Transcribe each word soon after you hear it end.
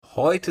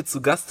Heute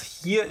zu Gast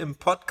hier im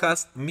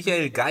Podcast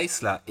Michael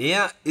Geisler.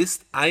 Er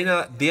ist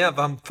einer der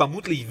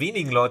vermutlich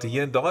wenigen Leute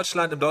hier in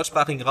Deutschland, im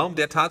deutschsprachigen Raum,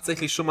 der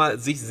tatsächlich schon mal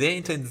sich sehr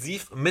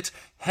intensiv mit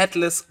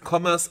Headless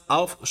Commerce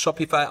auf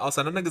Shopify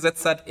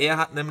auseinandergesetzt hat. Er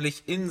hat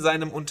nämlich in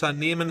seinem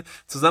Unternehmen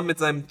zusammen mit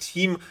seinem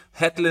Team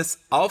Headless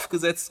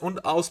aufgesetzt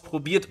und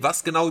ausprobiert,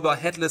 was genau über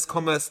Headless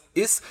Commerce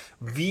ist,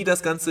 wie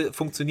das Ganze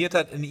funktioniert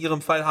hat. In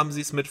ihrem Fall haben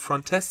sie es mit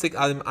Frontastic,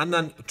 einem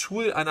anderen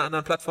Tool, einer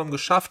anderen Plattform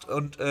geschafft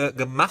und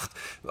gemacht.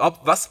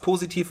 Was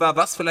positiv war,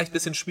 was vielleicht ein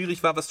bisschen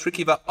schwierig war, was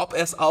tricky war, ob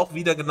er es auch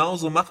wieder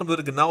genauso machen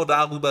würde, genau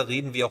darüber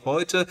reden wir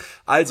heute.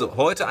 Also,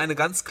 heute eine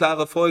ganz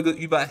klare Folge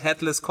über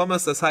Headless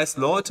Commerce, das heißt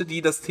Leute,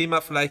 die das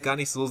Thema vielleicht gar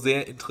nicht so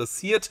sehr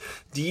interessiert,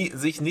 die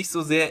sich nicht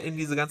so sehr in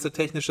diese ganze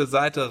technische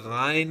Seite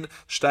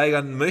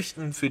reinsteigern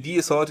möchten, für die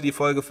ist heute die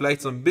Folge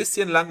vielleicht so ein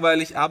bisschen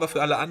langweilig, aber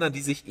für alle anderen,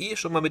 die sich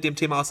schon mal mit dem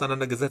Thema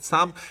auseinandergesetzt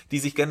haben, die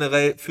sich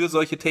generell für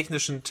solche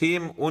technischen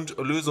Themen und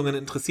Lösungen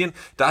interessieren,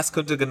 das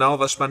könnte genau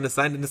was Spannendes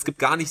sein, denn es gibt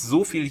gar nicht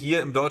so viel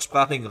hier im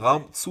deutschsprachigen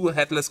Raum zu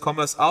Headless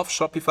Commerce auf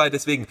Shopify,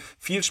 deswegen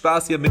viel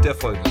Spaß hier mit der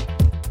Folge.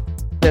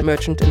 Der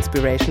Merchant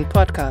Inspiration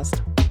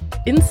Podcast.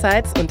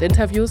 Insights und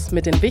Interviews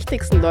mit den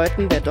wichtigsten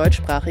Leuten der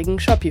deutschsprachigen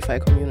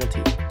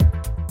Shopify-Community.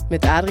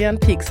 Mit Adrian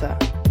Piekser.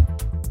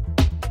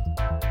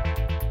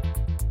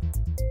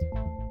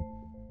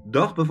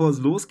 Doch bevor es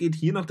losgeht,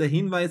 hier noch der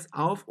Hinweis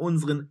auf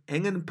unseren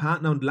engen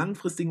Partner und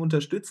langfristigen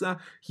Unterstützer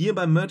hier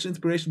beim Merchant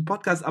Inspiration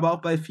Podcast, aber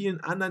auch bei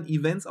vielen anderen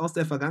Events aus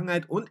der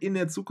Vergangenheit und in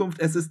der Zukunft.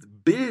 Es ist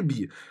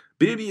Bilby.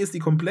 Bilby ist die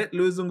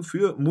Komplettlösung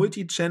für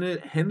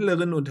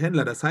Multichannel-Händlerinnen und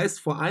Händler. Das heißt,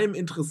 vor allem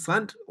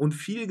interessant und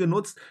viel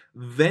genutzt,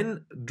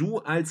 wenn du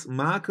als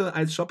Marke,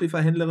 als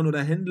Shopify-Händlerin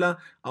oder Händler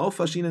auf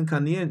verschiedenen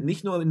Kanälen,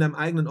 nicht nur in deinem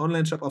eigenen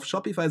Online-Shop auf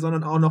Shopify,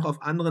 sondern auch noch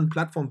auf anderen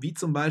Plattformen, wie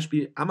zum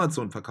Beispiel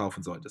Amazon,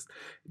 verkaufen solltest.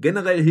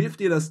 Generell hilft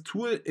dir das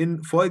Tool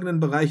in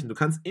folgenden Bereichen. Du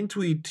kannst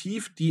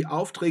intuitiv die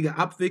Aufträge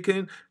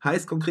abwickeln,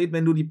 heißt konkret,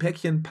 wenn du die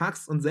Päckchen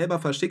packst und selber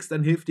verschickst,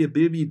 dann hilft dir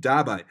Bilby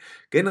dabei.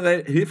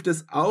 Generell hilft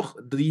es auch,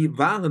 die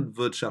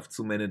Warenwirtschaft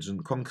zu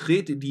managen.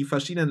 Konkret die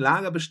verschiedenen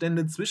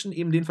Lagerbestände zwischen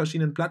eben den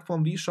verschiedenen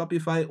Plattformen wie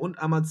Shopify und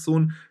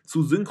Amazon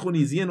zu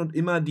synchronisieren und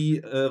immer die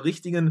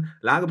richtigen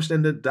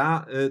Lagerbestände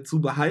da zu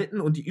behalten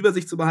und die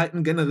Übersicht zu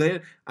behalten.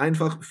 Generell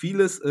einfach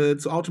vieles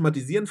zu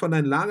automatisieren von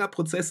deinen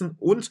Lagerprozessen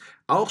und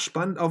auch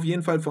spannend auf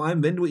jeden Fall, vor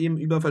allem wenn du eben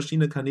über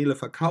verschiedene Kanäle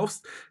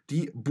verkaufst,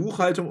 die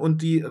Buchhaltung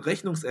und die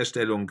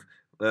Rechnungserstellung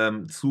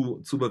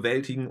zu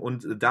bewältigen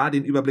und da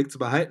den Überblick zu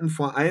behalten,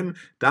 vor allem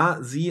da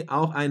sie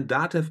auch ein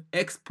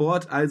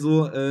Datev-Export,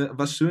 also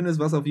was Schönes,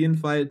 was auf jeden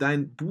Fall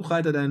dein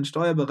Buchhalter, dein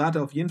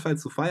Steuerberater auf jeden Fall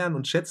zu feiern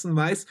und schätzen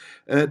weiß,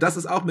 das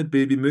ist auch mit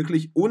Bilby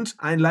möglich und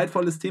ein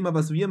leidvolles Thema,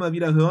 was wir immer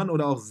wieder hören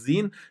oder auch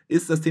sehen,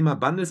 ist das Thema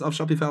Bundles auf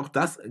Shopify, auch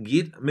das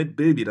geht mit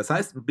Bilby. Das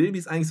heißt, Bilby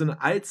ist eigentlich so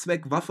eine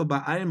Allzweckwaffe bei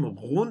allem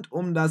rund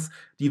um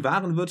die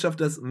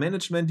Warenwirtschaft, das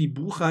Management, die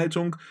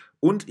Buchhaltung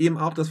und eben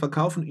auch das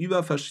Verkaufen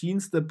über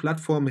verschiedenste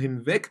Plattformen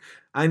hinweg.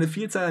 Eine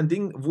Vielzahl an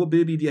Dingen, wo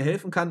Bilby dir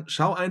helfen kann.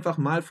 Schau einfach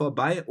mal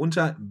vorbei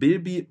unter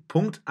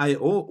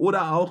bilby.io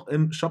oder auch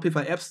im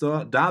Shopify App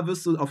Store. Da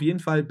wirst du auf jeden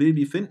Fall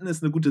Bilby finden.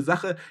 Ist eine gute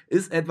Sache.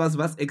 Ist etwas,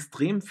 was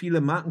extrem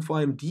viele Marken, vor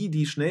allem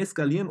die schnell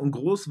skalieren und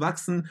groß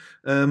wachsen,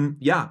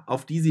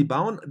 auf die sie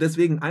bauen.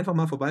 Deswegen einfach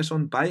mal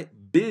vorbeischauen bei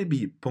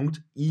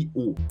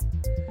bilby.io.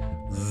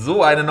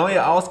 So, eine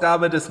neue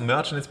Ausgabe des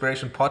Merchant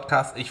Inspiration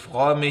Podcasts. Ich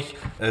freue mich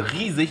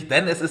riesig,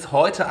 denn es ist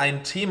heute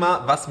ein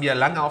Thema, was mir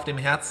lange auf dem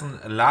Herzen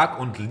lag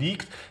und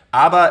liegt,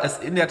 aber es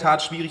in der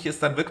Tat schwierig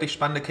ist, dann wirklich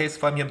spannende Cases,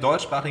 vor allem hier im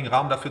deutschsprachigen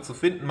Raum, dafür zu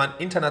finden.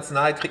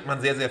 International kriegt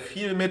man sehr, sehr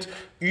viel mit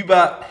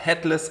über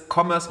Headless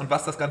Commerce und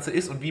was das Ganze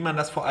ist und wie man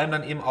das vor allem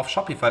dann eben auf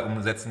Shopify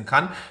umsetzen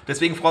kann.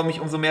 Deswegen freue ich mich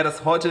umso mehr,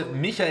 dass heute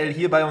Michael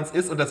hier bei uns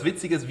ist und das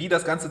Witzige ist, wie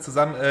das Ganze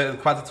zusammen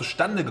quasi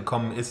zustande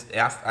gekommen ist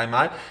erst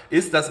einmal,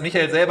 ist, dass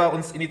Michael selber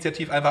uns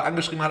initiativ einfach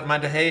angeschrieben hat und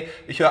meinte, hey,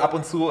 ich höre ab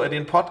und zu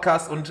den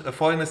Podcast und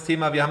folgendes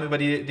Thema, wir haben über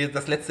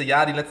das letzte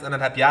Jahr, die letzten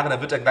 1,5 Jahre,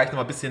 da wird er gleich noch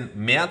mal ein bisschen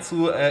mehr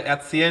zu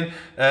erzählen,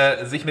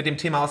 sich mit dem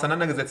Thema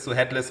auseinandergesetzt zu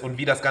Headless und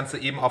wie das Ganze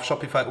eben auf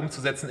Shopify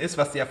umzusetzen ist,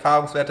 was die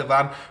Erfahrungswerte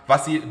waren,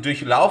 was sie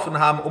durchlaufen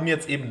haben, um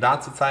jetzt eben da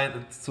zu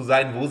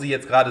sein, wo sie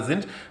jetzt gerade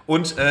sind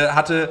und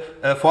hatte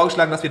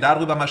vorgeschlagen, dass wir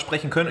darüber mal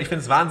sprechen können. Ich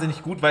finde es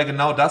wahnsinnig gut, weil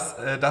genau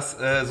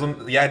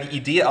die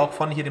Idee auch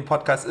von hier dem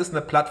Podcast ist, eine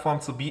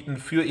Plattform zu bieten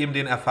für eben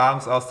den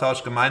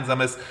Erfahrungsaustausch,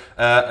 gemeinsames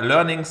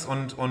Learnings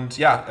und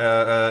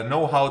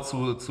Know-how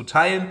zu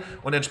teilen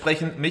und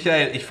entsprechend,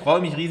 Michael, ich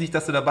freue mich riesig,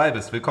 dass du dabei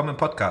bist. Willkommen im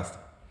Podcast.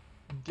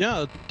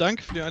 Ja,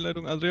 danke für die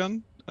Einleitung,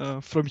 Adrian.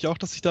 Freue mich auch,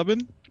 dass ich da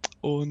bin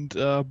und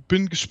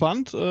bin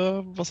gespannt,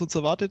 was uns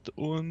erwartet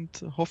und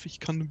hoffe,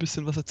 ich kann ein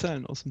bisschen was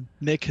erzählen aus dem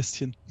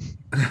Nähkästchen.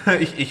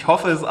 Ich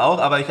hoffe es auch,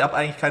 aber ich habe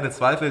eigentlich keine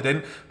Zweifel,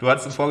 denn du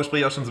hast im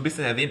Vorgespräch auch schon so ein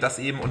bisschen erwähnt, dass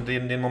eben und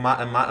den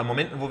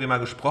Momenten, wo wir mal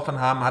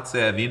gesprochen haben, hast du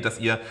ja erwähnt, dass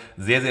ihr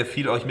sehr, sehr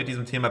viel euch mit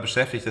diesem Thema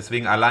beschäftigt.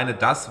 Deswegen alleine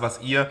das,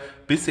 was ihr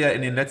bisher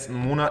in den letzten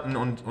Monaten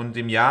und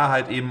dem Jahr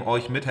halt eben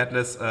euch mit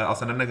Headless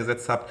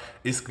auseinandergesetzt habt,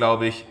 ist,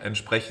 glaube ich,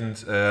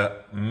 entsprechend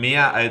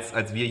mehr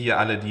als wir hier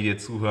alle, die dir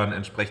zuhören,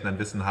 entsprechend an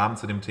Wissen haben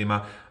zu dem dem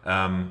Thema.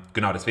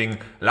 Genau, deswegen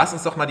lass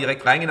uns doch mal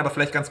direkt reingehen, aber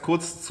vielleicht ganz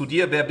kurz zu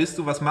dir. Wer bist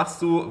du, was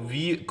machst du,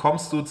 wie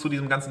kommst du zu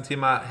diesem ganzen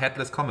Thema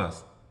Headless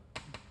Commerce?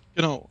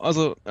 Genau,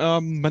 also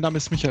mein Name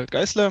ist Michael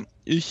Geisler.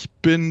 Ich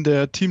bin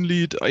der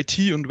Teamlead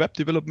IT und Web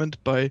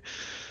Development bei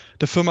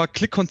der Firma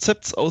Click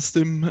Concepts aus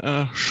dem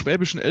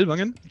schwäbischen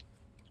Ellwangen.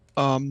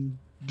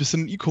 Wir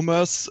sind ein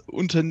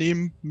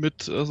E-Commerce-Unternehmen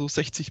mit so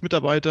 60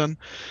 Mitarbeitern,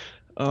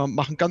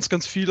 machen ganz,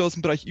 ganz viel aus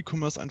dem Bereich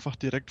E-Commerce einfach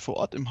direkt vor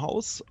Ort im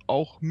Haus,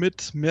 auch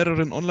mit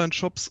mehreren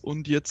Online-Shops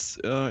und jetzt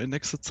in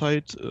nächster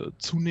Zeit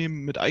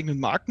zunehmend mit eigenen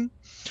Marken.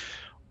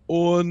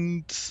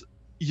 Und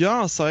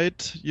ja,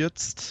 seit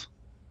jetzt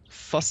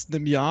fast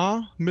einem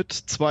Jahr mit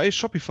 2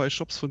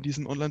 Shopify-Shops von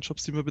diesen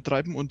Online-Shops, die wir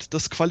betreiben. Und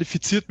das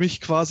qualifiziert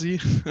mich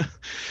quasi,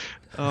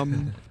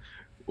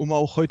 um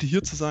auch heute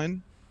hier zu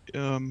sein.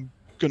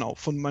 Genau,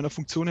 von meiner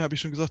Funktion her habe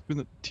ich schon gesagt,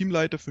 bin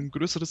Teamleiter für ein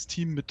größeres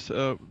Team mit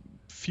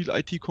viel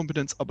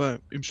IT-Kompetenz, aber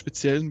im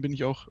Speziellen bin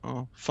ich auch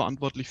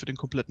verantwortlich für den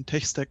kompletten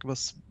Tech-Stack,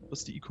 was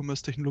die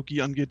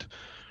E-Commerce-Technologie angeht.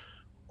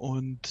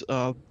 Und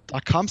da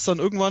kam es dann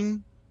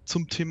irgendwann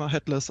zum Thema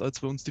Headless,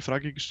 als wir uns die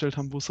Frage gestellt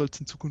haben, wo soll es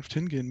in Zukunft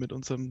hingehen mit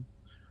unserem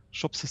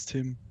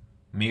Shop-System.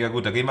 Mega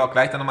gut, da gehen wir auch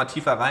gleich dann nochmal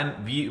tiefer rein,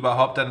 wie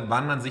überhaupt dann,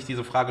 wann man sich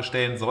diese Frage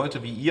stellen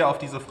sollte, wie ihr auf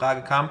diese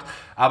Frage kamt.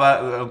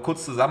 Aber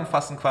kurz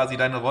zusammenfassen quasi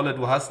deine Rolle,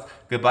 du hast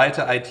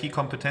geballte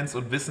IT-Kompetenz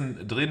und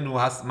Wissen drin,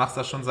 machst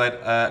das schon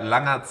seit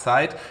langer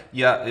Zeit.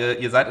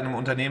 Ihr seid in einem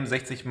Unternehmen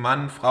 60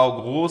 Mann,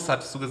 Frau groß,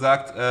 hattest du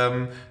gesagt,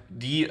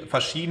 die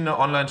verschiedene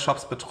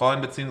Online-Shops betreuen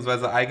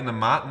beziehungsweise eigene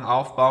Marken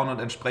aufbauen und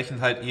entsprechend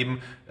halt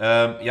eben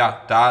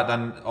da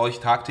dann euch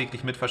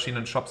tagtäglich mit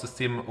verschiedenen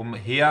Shopsystemen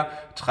umher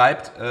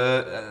treibt.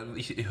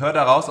 Ich höre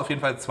daraus, auf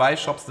jeden Fall 2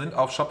 Shops sind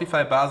auf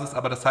Shopify-Basis,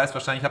 aber das heißt,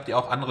 wahrscheinlich habt ihr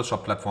auch andere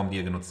Shop-Plattformen, die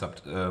ihr genutzt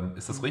habt.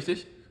 Ist das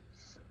richtig?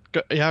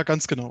 Ja,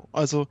 ganz genau.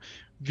 Also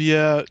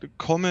wir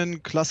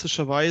kommen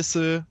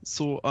klassischerweise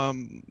so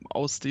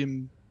aus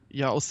dem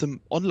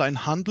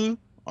Online-Handel,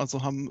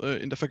 also haben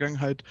in der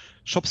Vergangenheit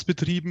Shops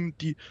betrieben,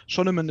 die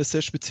schon immer eine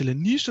sehr spezielle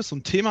Nische, so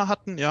ein Thema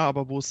hatten, ja,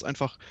 aber wo es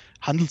einfach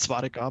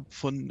Handelsware gab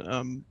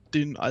von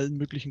den allen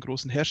möglichen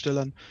großen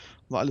Herstellern,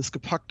 war alles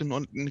gepackt in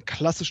einen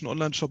klassischen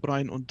Online-Shop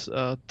rein und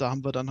da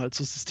haben wir dann halt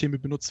so Systeme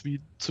benutzt wie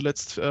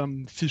zuletzt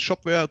viel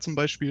Shopware zum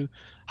Beispiel,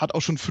 hat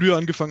auch schon früher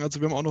angefangen,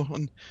 also wir haben auch noch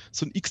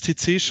so einen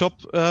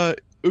XTC-Shop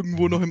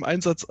irgendwo noch im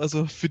Einsatz,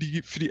 also für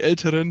die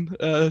älteren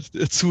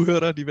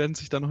Zuhörer, die werden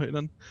sich da noch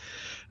erinnern.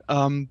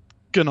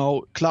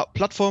 Genau, klar,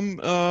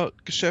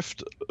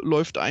 Plattformgeschäft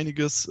läuft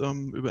einiges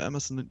über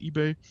Amazon und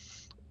eBay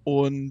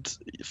und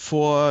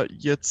vor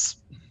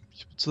jetzt,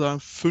 ich würde sagen,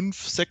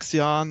 5, 6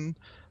 Jahren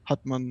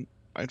hat man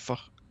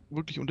einfach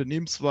wirklich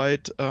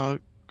unternehmensweit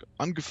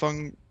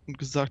angefangen und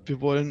gesagt,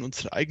 wir wollen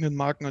unsere eigenen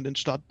Marken an den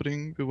Start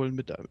bringen, wir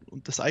wollen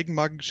und das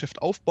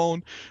Eigenmarkengeschäft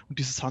aufbauen und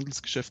dieses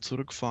Handelsgeschäft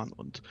zurückfahren.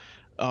 Und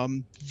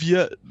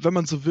wir, wenn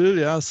man so will,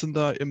 ja, sind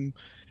da im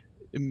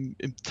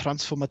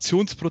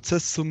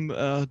Transformationsprozess zum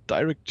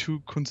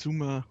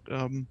Direct-to-Consumer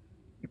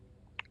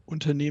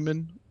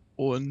Unternehmen.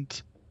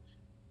 Und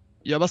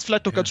ja, was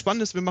vielleicht noch ganz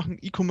spannend ist, wir machen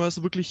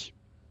E-Commerce wirklich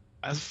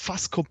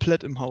fast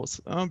komplett im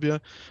Haus. Ja?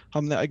 Wir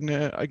haben eine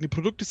eigene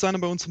Produktdesigner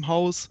bei uns im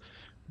Haus.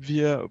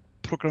 Wir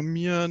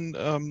programmieren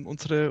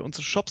unsere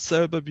Shops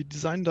selber, wir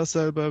designen das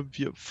selber,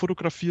 wir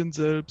fotografieren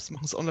selbst,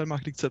 machen das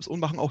Online-Marketing selbst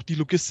und machen auch die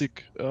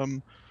Logistik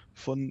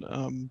von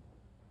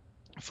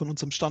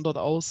unserem Standort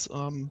aus.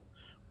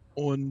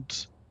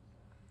 Und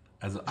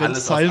also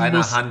alles aus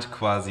einer Hand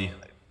quasi.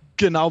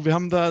 Genau, wir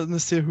haben da eine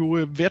sehr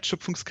hohe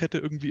Wertschöpfungskette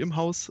irgendwie im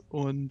Haus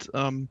und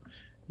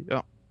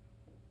ja.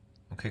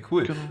 Okay,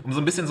 cool. Genau. Um so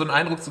ein bisschen so einen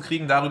Eindruck zu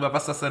kriegen darüber,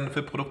 was das denn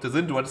für Produkte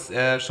sind. Du hattest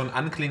schon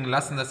anklingen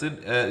lassen,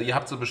 ihr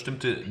habt so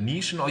bestimmte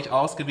Nischen euch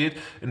ausgewählt.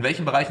 In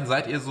welchen Bereichen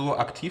seid ihr so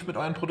aktiv mit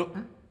euren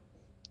Produkten?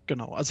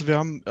 Genau, also wir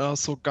haben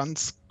so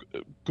ganz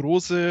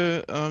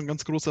großer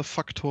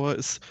Faktor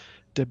ist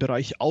der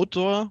Bereich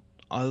Outdoor.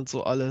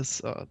 Also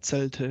alles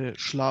Zelte,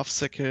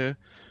 Schlafsäcke,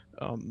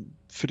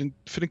 für den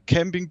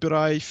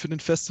Campingbereich, für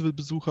den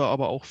Festivalbesucher,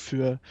 aber auch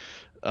für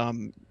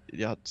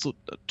so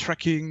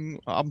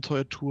Trekking,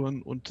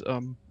 Abenteuertouren und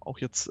auch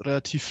jetzt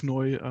relativ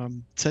neu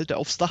Zelte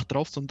aufs Dach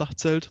drauf, so ein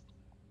Dachzelt.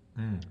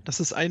 Das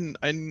ist ein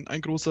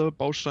großer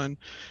Baustein.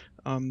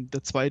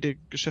 Der zweite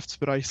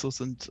Geschäftsbereich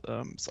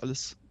ist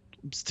alles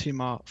ums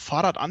Thema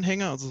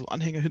Fahrradanhänger, also so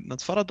Anhänger hinten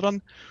ans Fahrrad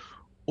dran.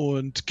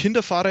 Und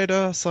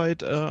Kinderfahrräder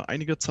seit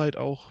einiger Zeit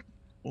auch.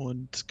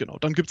 Und genau,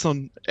 dann gibt es noch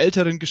einen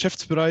älteren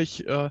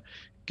Geschäftsbereich,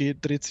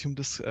 dreht sich um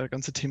das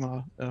ganze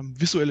Thema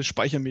visuelle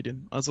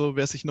Speichermedien. Also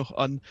wer sich noch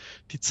an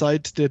die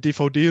Zeit der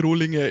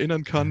DVD-Rohlinge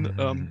erinnern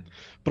kann,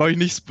 brauche ich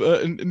nicht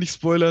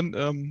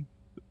spoilern,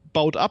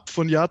 baut ab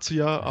von Jahr zu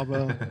Jahr,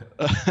 aber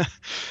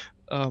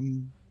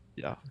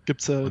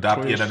gibt es ja. Und da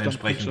habt ihr dann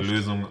entsprechende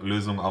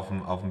Lösungen auf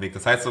dem Weg.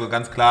 Das heißt so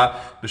ganz klar,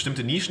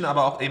 bestimmte Nischen,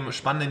 aber auch eben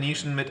spannende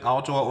Nischen mit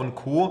Outdoor und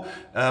Co.,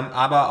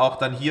 aber auch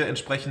dann hier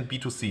entsprechend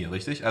B2C,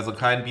 richtig? Also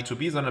kein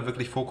B2B, sondern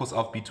wirklich Fokus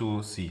auf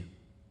B2C.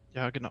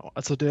 Ja, genau.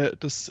 Also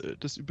das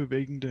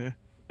überwiegende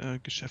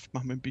Geschäft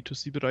machen wir im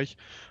B2C-Bereich.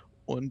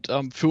 Und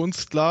für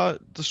uns klar,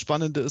 das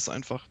Spannende ist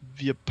einfach,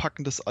 wir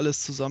packen das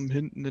alles zusammen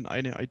hinten in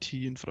eine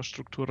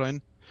IT-Infrastruktur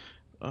rein.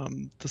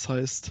 Das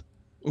heißt,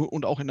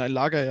 und auch in ein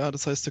Lager, ja.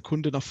 Das heißt, der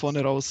Kunde nach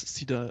vorne raus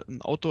sieht da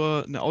eine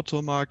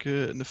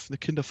Outdoor-Marke, eine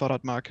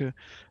Kinderfahrradmarke.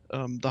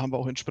 Da haben wir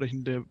auch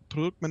entsprechende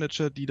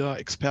Produktmanager, die da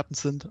Experten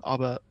sind.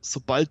 Aber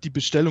sobald die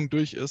Bestellung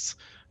durch ist,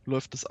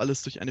 läuft das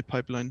alles durch eine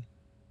Pipeline.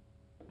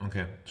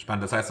 Okay,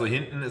 spannend. Das heißt, so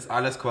hinten ist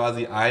alles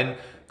quasi ein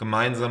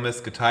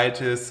gemeinsames,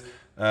 geteiltes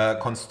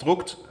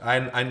Konstrukt,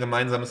 ein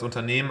gemeinsames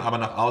Unternehmen, aber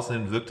nach außen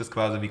hin wirkt es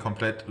quasi wie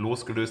komplett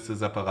losgelöste,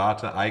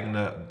 separate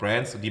eigene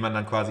Brands, die man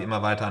dann quasi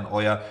immer weiter an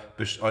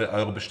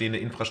eure bestehende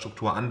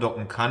Infrastruktur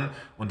andocken kann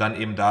und dann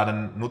eben da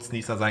dann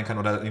Nutznießer sein kann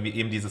oder irgendwie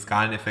eben diese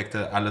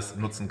Skaleneffekte alles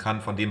nutzen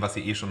kann von dem, was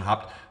ihr eh schon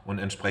habt und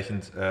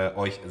entsprechend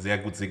euch sehr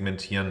gut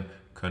segmentieren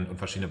könnt und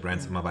verschiedene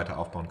Brands immer weiter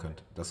aufbauen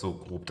könnt. Das ist so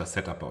grob das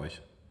Setup bei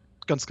euch.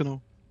 Ganz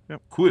genau. Ja.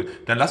 Cool,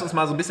 dann lass uns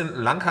mal so ein bisschen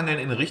langhangeln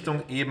in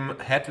Richtung eben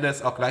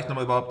Headless, auch gleich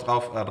nochmal überhaupt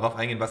drauf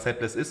eingehen, was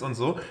Headless ist und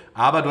so.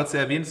 Aber du hast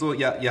ja erwähnt, so,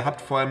 ihr habt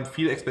vor allem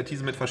viel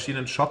Expertise mit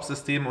verschiedenen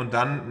Shop-Systemen und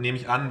dann, nehme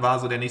ich an, war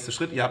so der nächste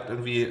Schritt,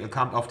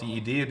 kamt auf die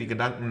Idee, die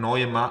Gedanken,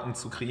 neue Marken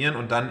zu kreieren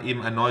und dann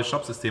eben ein neues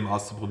Shop-System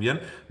auszuprobieren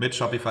mit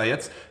Shopify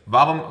jetzt.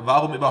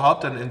 Warum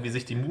überhaupt dann irgendwie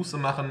sich die Muße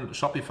machen,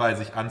 Shopify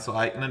sich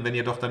anzueignen, wenn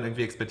ihr doch dann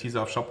irgendwie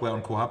Expertise auf Shopware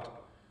und Co. habt?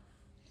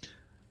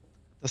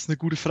 Das ist eine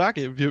gute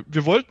Frage.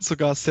 Wir wollten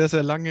sogar sehr,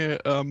 sehr lange,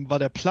 war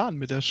der Plan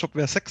mit der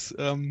Shopware 6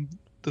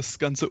 das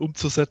Ganze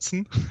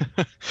umzusetzen.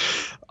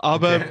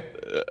 Aber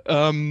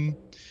okay.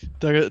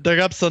 Da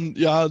gab es dann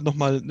ja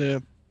nochmal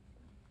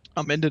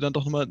am Ende dann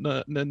doch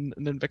nochmal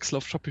einen Wechsel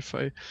auf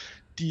Shopify.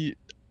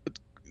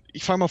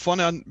 Ich fange mal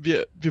vorne an,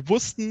 wir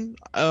wussten,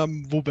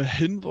 wo wir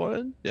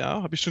hinwollen.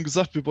 Ja, habe ich schon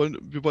gesagt, wir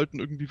wollten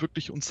irgendwie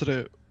wirklich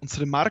unsere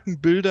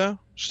Markenbilder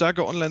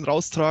stärker online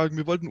raustragen.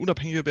 Wir wollten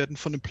unabhängiger werden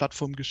von dem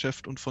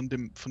Plattformgeschäft und von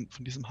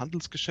diesem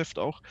Handelsgeschäft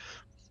auch.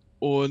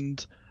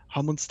 Und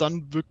haben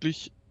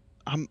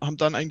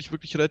dann eigentlich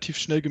wirklich relativ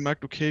schnell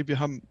gemerkt, okay, wir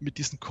haben mit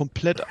diesen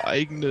komplett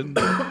eigenen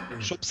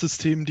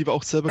Shop-Systemen, die wir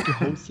auch selber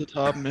gehostet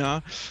haben,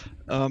 ja,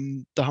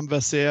 da haben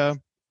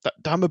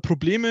wir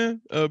Probleme,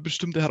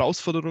 bestimmte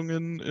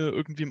Herausforderungen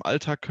irgendwie im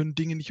Alltag, können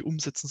Dinge nicht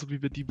umsetzen, so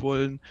wie wir die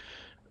wollen.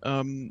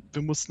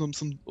 Wir mussten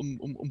uns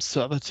um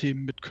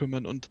Server-Themen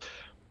mitkümmern und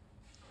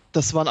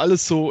das waren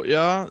alles so,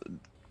 ja,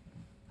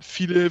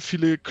 viele,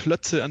 viele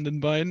Klötze an den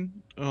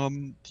Beinen,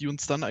 die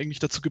uns dann eigentlich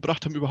dazu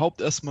gebracht haben,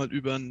 überhaupt erstmal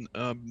über ein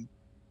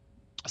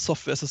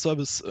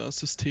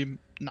Software-as-a-Service-System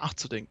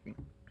nachzudenken.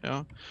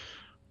 Ja.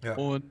 Ja.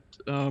 Und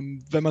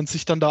wenn man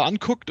sich dann da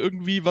anguckt,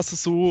 irgendwie, was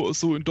es so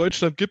in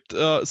Deutschland gibt,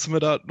 sind wir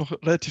da noch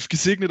relativ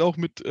gesegnet, auch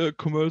mit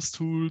Commerce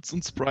Tools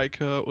und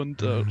Spryker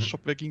und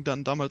Shopware ging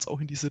dann damals auch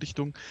in diese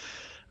Richtung.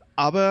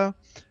 Aber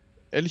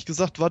ehrlich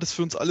gesagt war das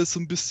für uns alles so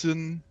ein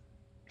bisschen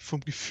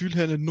vom Gefühl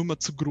her eine Nummer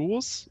zu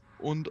groß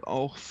und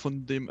auch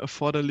von den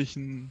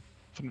erforderlichen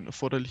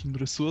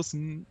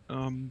Ressourcen,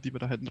 die wir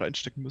da hätten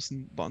reinstecken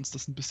müssen, war uns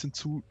das ein bisschen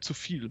zu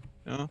viel.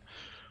 Ja?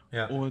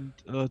 Ja. Und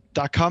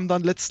da kam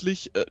dann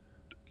letztlich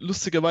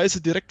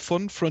lustigerweise direkt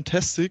von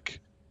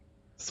Frontastic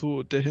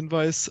so der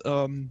Hinweis,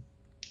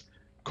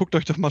 guckt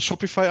euch doch mal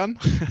Shopify an,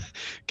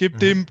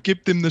 gebt dem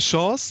eine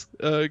Chance,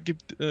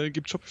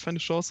 gebt Shopify eine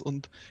Chance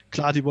und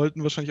klar, die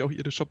wollten wahrscheinlich auch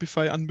ihre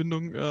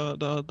Shopify-Anbindung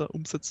da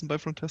umsetzen bei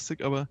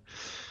Frontastic, aber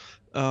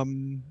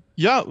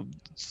ja,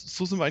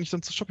 so sind wir eigentlich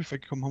dann zu Shopify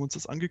gekommen, haben uns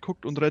das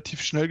angeguckt und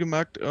relativ schnell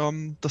gemerkt,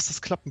 dass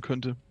das klappen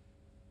könnte.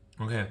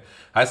 Okay.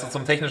 Heißt so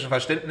zum technischen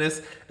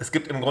Verständnis, es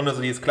gibt im Grunde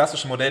so dieses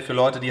klassische Modell für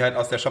Leute, die halt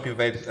aus der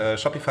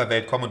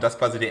Shopify-Welt kommen und das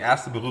quasi der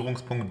erste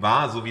Berührungspunkt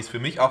war, so wie es für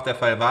mich auch der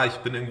Fall war. Ich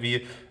bin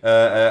irgendwie,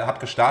 habe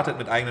gestartet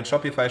mit eigenen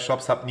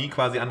Shopify-Shops, habe nie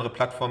quasi andere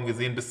Plattformen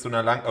gesehen bis zu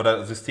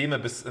oder Systeme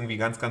bis irgendwie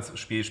ganz, ganz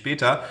viel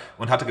später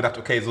und hatte gedacht,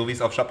 okay, so wie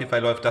es auf Shopify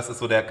läuft, das ist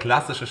so der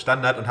klassische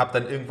Standard und habe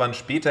dann irgendwann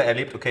später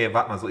erlebt, okay,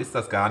 warte mal, so ist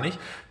das gar nicht.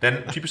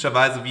 Denn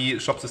typischerweise, wie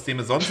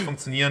Shop-Systeme sonst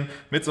funktionieren,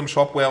 mit so einem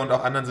Shopware und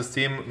auch anderen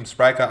Systemen, im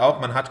Spryker auch,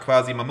 man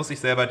muss sich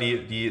selber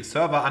die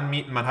Server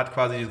anmieten, man hat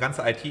quasi die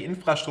ganze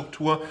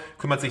IT-Infrastruktur,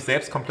 kümmert sich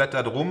selbst komplett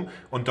darum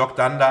und dockt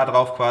dann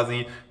darauf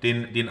quasi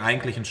den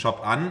eigentlichen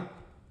Shop an.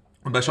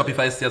 Und bei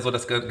Shopify ist es ja so,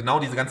 dass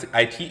genau diese ganze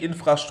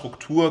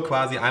IT-Infrastruktur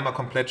quasi einmal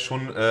komplett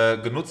schon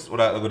genutzt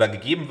oder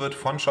gegeben wird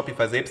von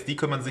Shopify selbst. Die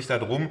kümmern sich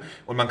darum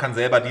und man kann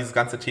selber dieses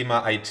ganze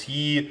Thema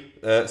IT,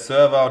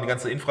 Server und die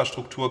ganze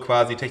Infrastruktur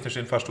quasi, technische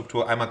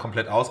Infrastruktur einmal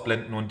komplett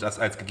ausblenden und das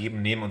als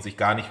gegeben nehmen und sich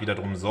gar nicht wieder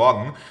drum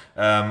sorgen.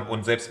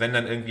 Und selbst wenn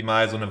dann irgendwie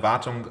mal so eine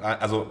Wartung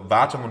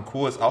und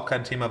Co. ist auch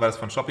kein Thema, weil es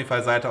von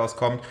Shopify-Seite aus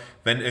kommt.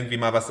 Wenn irgendwie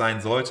mal was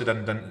sein sollte,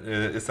 dann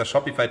ist das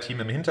Shopify-Team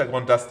im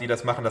Hintergrund, die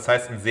das machen. Das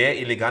heißt, ein sehr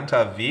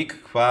eleganter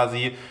Weg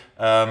quasi,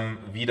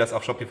 wie das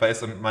auf Shopify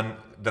ist und man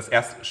das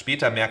erst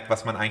später merkt,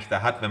 was man eigentlich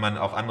da hat, wenn man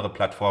auf andere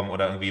Plattformen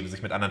oder irgendwie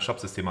sich mit anderen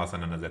Shopsystemen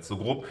auseinandersetzt. So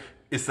grob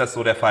ist das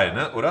so der Fall,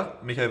 ne? Oder?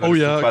 Michael,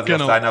 würdest du quasi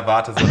aus deiner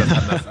Warte so das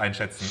anders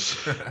einschätzen?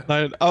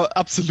 Nein,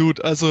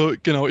 absolut. Also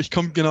genau, ich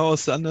komme genau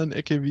aus der anderen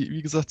Ecke,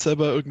 wie gesagt,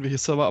 selber irgendwelche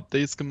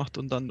Server-Updates gemacht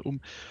und dann,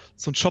 um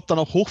so einen Shop dann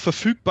auch hoch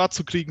verfügbar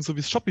zu kriegen, so wie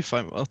es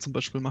Shopify auch zum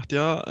Beispiel macht,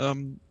 ja,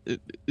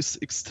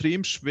 ist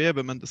extrem schwer,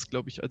 wenn man das,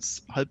 glaube ich,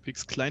 als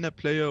halbwegs kleiner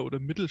Player oder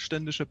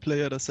mittelständischer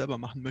Player das selber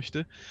machen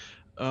möchte.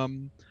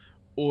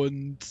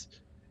 Und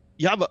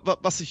ja,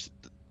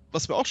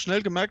 was wir auch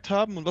schnell gemerkt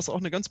haben und was auch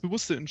eine ganz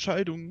bewusste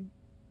Entscheidung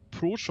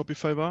pro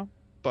Shopify war,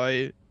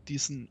 bei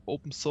diesen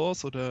Open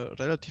Source oder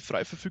relativ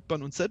frei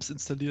verfügbaren und selbst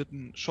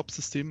installierten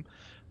Shop-Systemen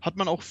hat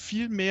man auch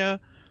viel mehr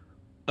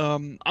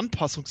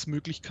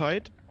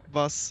Anpassungsmöglichkeit,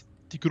 was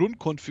die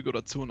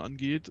Grundkonfiguration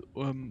angeht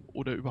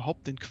oder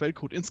überhaupt den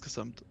Quellcode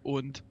insgesamt.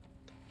 Und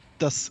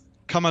das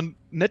kann man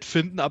nett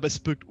finden, aber es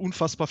birgt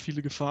unfassbar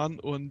viele Gefahren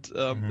und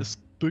es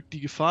birgt die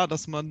Gefahr,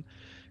 dass man,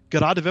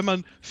 gerade wenn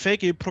man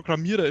fähige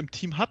Programmierer im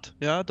Team hat,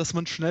 ja, dass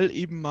man schnell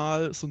eben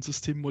mal so ein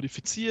System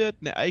modifiziert,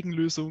 eine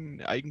Eigenlösung,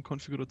 eine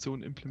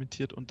Eigenkonfiguration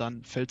implementiert und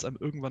dann fällt es einem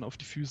irgendwann auf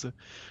die Füße.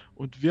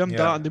 Und wir haben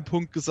da an dem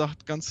Punkt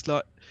gesagt, ganz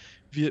klar,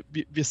 wir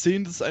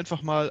sehen das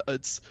einfach mal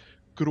als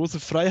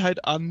große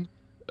Freiheit an,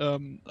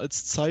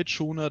 als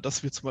Zeitschoner,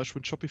 dass wir zum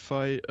Beispiel in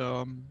Shopify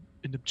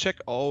in dem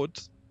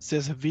Checkout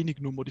sehr, sehr wenig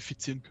nur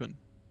modifizieren können.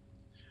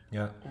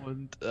 Ja.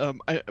 Und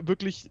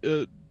wirklich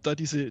da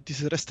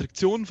diese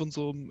Restriktion von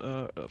so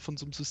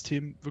einem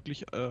System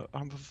wirklich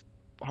haben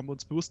wir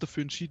uns bewusst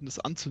dafür entschieden, das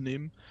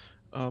anzunehmen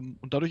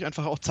und dadurch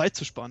einfach auch Zeit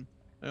zu sparen.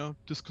 Ja,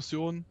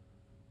 Diskussion,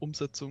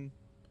 Umsetzung.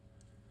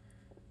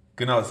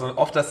 Genau, so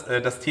oft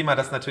das Thema,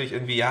 das natürlich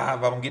irgendwie, ja,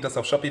 warum geht das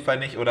auf Shopify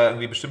nicht oder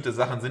irgendwie bestimmte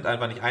Sachen sind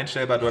einfach nicht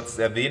einstellbar. Du hast es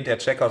erwähnt, der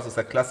Checkout ist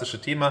das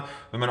klassische Thema.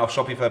 Wenn man auf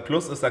Shopify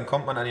Plus ist, dann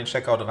kommt man an den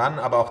Checkout ran,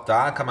 aber auch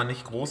da kann man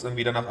nicht groß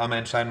irgendwie dann auf einmal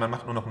entscheiden, man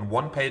macht nur noch einen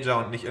One-Pager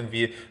und nicht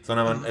irgendwie,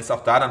 sondern man ist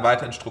auch da dann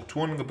weiter in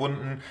Strukturen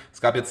gebunden.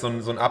 Es gab jetzt so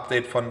ein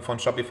Update von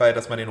Shopify,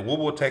 dass man den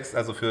Robotext,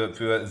 also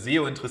für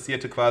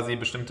SEO-Interessierte quasi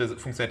bestimmte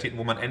Funktionalitäten,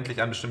 wo man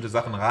endlich an bestimmte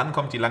Sachen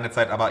rankommt, die lange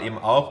Zeit aber eben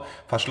auch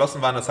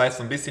verschlossen waren. Das heißt,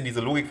 so ein bisschen diese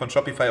Logik von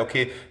Shopify,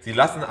 okay, sie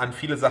lassen an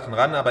viele Sachen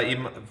ran, aber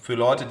eben für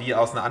Leute, die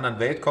aus einer anderen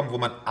Welt kommen, wo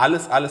man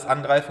alles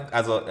angreifen,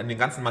 also in den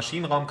ganzen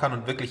Maschinenraum kann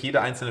und wirklich jede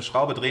einzelne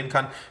Schraube drehen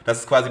kann, das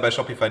ist quasi bei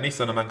Shopify nicht,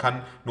 sondern man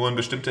kann nur in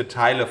bestimmte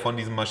Teile von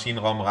diesem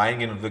Maschinenraum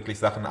reingehen und wirklich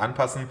Sachen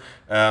anpassen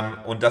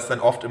und das dann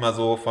oft immer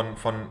so von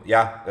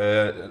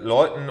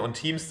Leuten und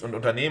Teams und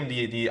Unternehmen,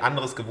 die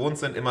anderes gewohnt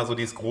sind, immer so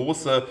dieses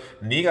große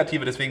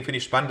Negative, deswegen finde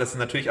ich spannend, das ist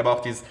natürlich aber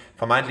auch dieses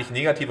vermeintlich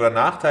Negative oder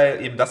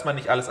Nachteil, eben, dass man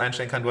nicht alles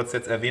einstellen kann, du hast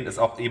jetzt erwähnt, ist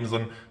auch eben so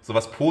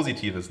was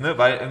Positives, ne?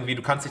 Weil irgendwie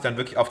du kannst dich dann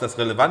wirklich auf das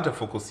Relevante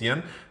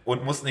fokussieren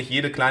und musst nicht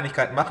jede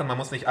Kleinigkeit machen, man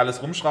muss nicht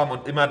alles rumschrauben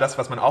und immer das,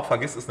 was man auch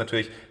vergisst, ist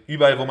natürlich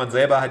überall, wo man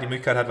selber halt die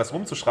Möglichkeit hat, was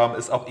rumzuschrauben,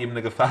 ist auch eben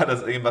eine Gefahr,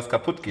 dass irgendwas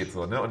kaputt geht,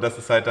 so, ne? Und das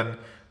ist halt dann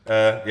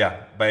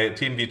bei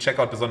Themen wie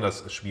Checkout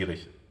besonders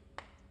schwierig.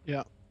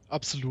 Ja,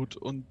 absolut.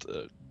 Und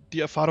die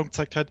Erfahrung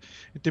zeigt halt,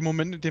 in dem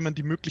Moment, in dem man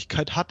die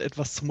Möglichkeit hat,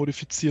 etwas zu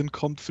modifizieren,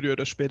 kommt früher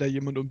oder später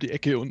jemand um die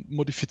Ecke und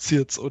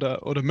modifiziert es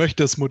oder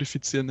möchte es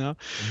modifizieren, ja.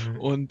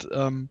 Und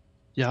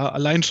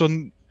allein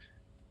schon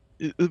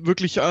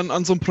wirklich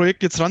an so ein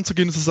Projekt jetzt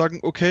ranzugehen und zu sagen,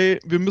 okay,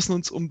 wir müssen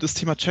uns um das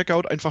Thema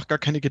Checkout einfach gar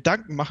keine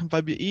Gedanken machen,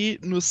 weil wir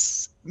nur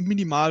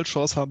minimal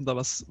Chance haben, da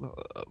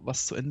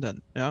was zu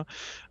ändern. Ja?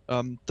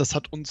 Das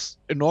hat uns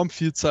enorm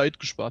viel Zeit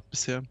gespart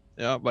bisher.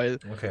 Ja, weil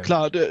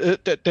klar,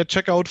 der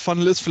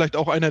Checkout-Funnel ist vielleicht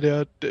auch einer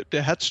der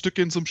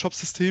Herzstücke in so einem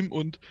Shop-System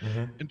und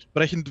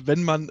entsprechend,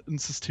 wenn man ein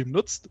System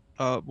nutzt,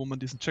 wo man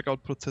diesen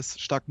Checkout-Prozess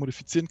stark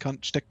modifizieren kann,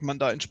 steckt man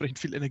da entsprechend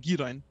viel Energie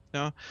rein.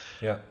 Ja.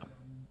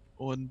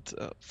 Und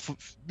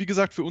wie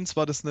gesagt, für uns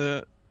war das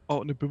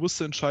auch eine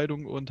bewusste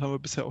Entscheidung und haben wir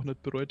bisher auch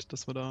nicht bereut,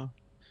 dass wir da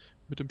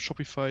mit dem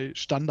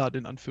Shopify-Standard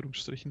in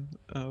Anführungsstrichen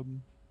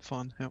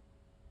fahren. Ja.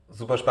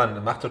 Super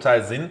spannend, macht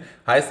total Sinn.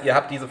 Heißt, ihr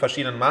habt diese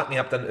verschiedenen Marken, ihr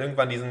habt dann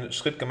irgendwann diesen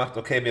Schritt gemacht,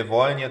 okay, wir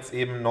wollen jetzt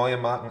eben neue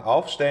Marken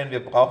aufstellen,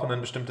 wir brauchen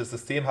ein bestimmtes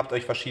System, habt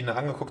euch verschiedene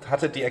angeguckt,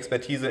 hattet die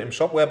Expertise im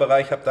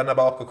Shopware-Bereich, habt dann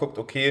aber auch geguckt,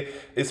 okay,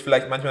 ist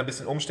vielleicht manchmal ein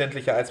bisschen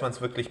umständlicher, als man es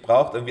wirklich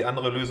braucht, irgendwie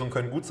andere Lösungen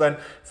können gut sein,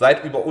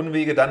 seid über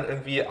Umwege dann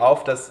irgendwie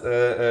auf das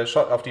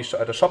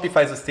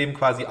Shopify-System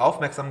quasi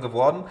aufmerksam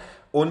geworden.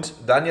 Und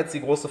dann jetzt die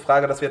große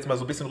Frage, dass wir jetzt mal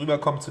so ein bisschen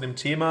rüberkommen zu dem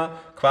Thema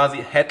quasi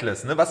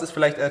Headless. Ne? Was ist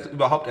vielleicht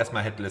überhaupt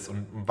erstmal Headless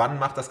und wann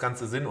macht das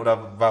Ganze Sinn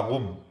oder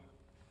warum?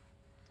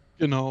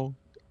 Genau.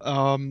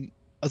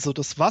 Also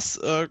das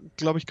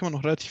glaube ich, kann man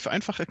noch relativ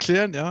einfach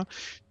erklären. Ja,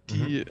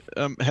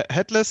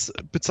 Headless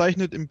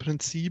bezeichnet im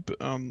Prinzip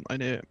ein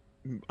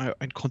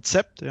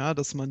Konzept, ja,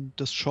 dass man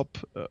das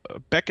Shop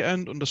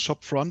Backend und das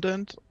Shop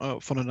Frontend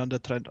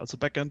voneinander trennt. Also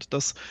Backend,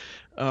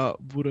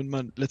 worin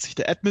man letztlich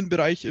der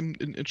Admin-Bereich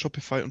in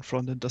Shopify und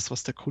Frontend, das,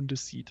 was der Kunde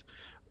sieht.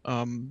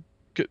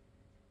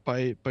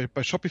 Bei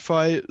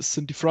Shopify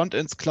sind die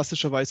Frontends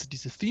klassischerweise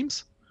diese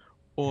Themes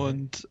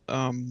und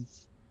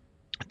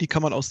die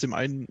kann man aus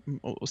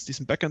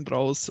diesem Backend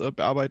raus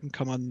bearbeiten,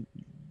 kann man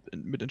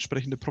mit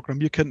entsprechender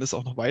Programmierkenntnis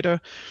auch noch weiter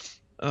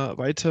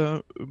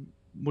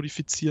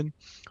modifizieren.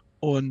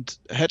 Und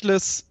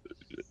Headless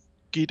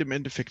geht im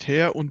Endeffekt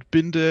her und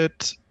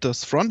bindet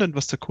das Frontend,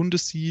 was der Kunde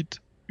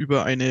sieht,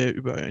 über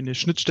eine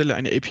Schnittstelle,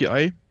 eine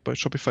API, bei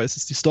Shopify ist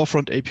es die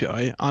Storefront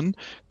API an,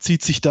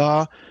 zieht sich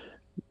da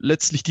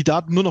letztlich die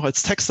Daten nur noch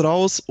als Text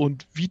raus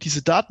und wie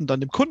diese Daten dann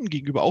dem Kunden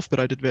gegenüber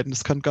aufbereitet werden,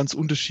 das kann ganz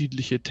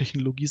unterschiedliche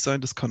Technologie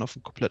sein, das kann auf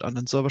einem komplett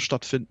anderen Server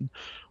stattfinden.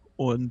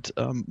 Und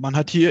man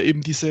hat hier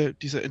eben diese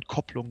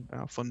Entkopplung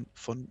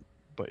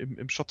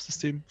im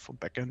Shop-System vom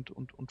Backend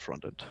und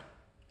Frontend.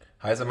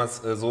 Heißt, wenn man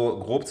es so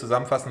grob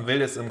zusammenfassen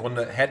will, ist im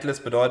Grunde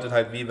Headless bedeutet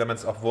halt wie, wenn man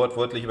es auch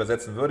wortwörtlich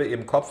übersetzen würde,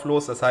 eben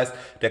kopflos. Das heißt,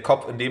 der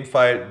Kopf in dem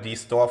Fall die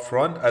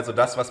Storefront, also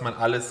das, was man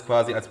alles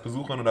quasi als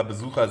Besucherin oder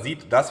Besucher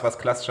sieht, das, was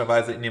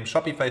klassischerweise in dem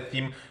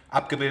Shopify-Theme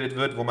abgebildet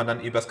wird, wo man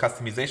dann über das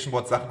Customization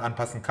Board Sachen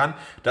anpassen kann.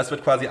 Das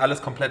wird quasi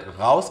alles komplett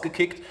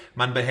rausgekickt.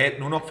 Man behält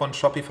nur noch von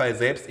Shopify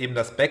selbst eben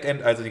das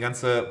Backend, also die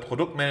ganze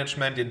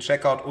Produktmanagement, den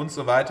Checkout und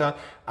so weiter.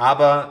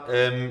 Aber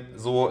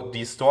so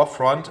die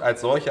Storefront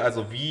als solche,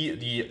 also wie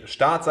die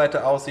Startseite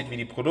aussieht, wie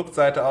die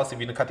Produktseite aussieht,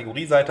 wie eine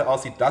Kategorieseite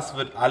aussieht, das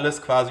wird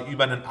alles quasi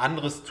über ein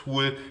anderes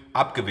Tool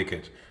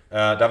abgewickelt.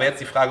 Da wäre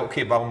jetzt die Frage,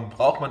 okay, warum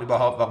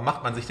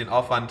macht man sich den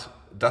Aufwand,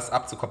 das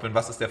abzukoppeln?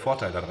 Was ist der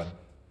Vorteil daran?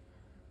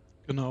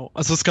 Genau,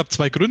 also es gab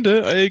 2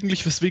 Gründe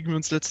eigentlich, weswegen wir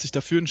uns letztlich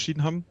dafür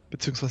entschieden haben,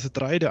 beziehungsweise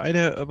 3. Der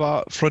eine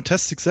war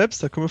Frontastic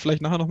selbst, da können wir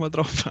vielleicht nachher nochmal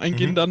drauf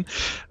eingehen dann,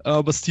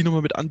 was die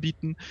nochmal mit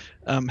anbieten.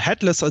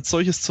 Headless als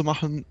solches zu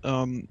machen,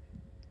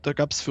 da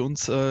gab es für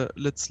uns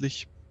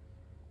letztlich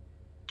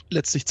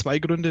 2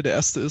 Gründe. Der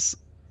erste ist,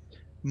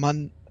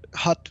 man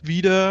hat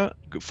wieder,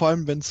 vor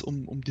allem wenn es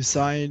um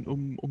Design,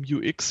 um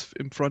UX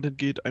im Frontend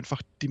geht,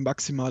 einfach die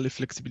maximale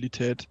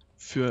Flexibilität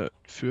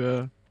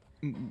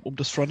um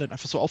das Frontend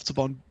einfach so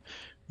aufzubauen,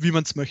 wie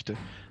man es möchte.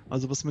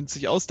 Also was man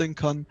sich ausdenken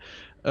kann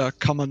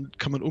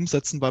man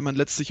umsetzen, weil man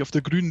letztlich auf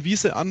der grünen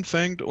Wiese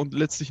anfängt und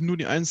letztlich nur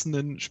die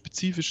einzelnen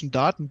spezifischen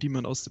Daten, die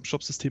man aus dem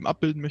Shop-System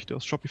abbilden möchte,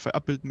 aus Shopify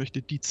abbilden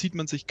möchte, die zieht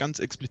man sich ganz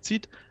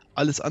explizit.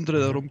 Alles andere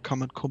darum kann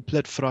man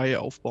komplett frei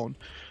aufbauen.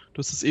 Du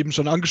hast es eben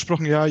schon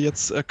angesprochen, ja,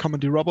 jetzt kann man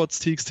die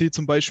Robots.txt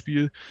zum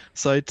Beispiel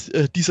seit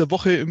dieser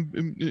Woche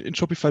in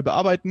Shopify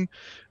bearbeiten.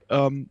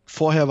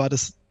 Vorher war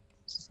das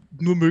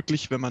nur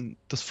möglich, wenn man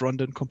das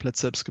Frontend komplett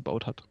selbst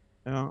gebaut hat.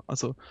 Ja,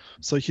 also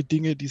solche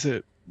Dinge,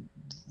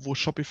 wo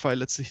Shopify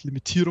letztlich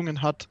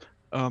Limitierungen hat,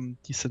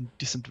 die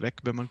sind weg,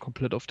 wenn man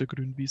komplett auf der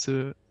grünen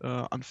Wiese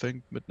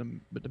anfängt mit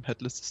einem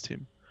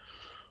Headless-System.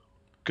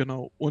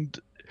 Genau.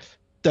 Und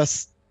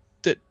das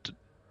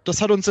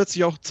hat uns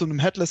letztlich auch zu einem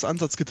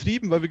Headless-Ansatz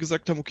getrieben, weil wir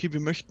gesagt haben, okay,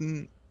 wir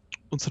möchten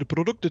unsere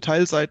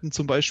Produkte-Teilseiten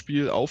zum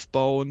Beispiel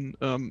aufbauen,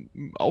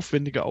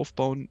 aufwendiger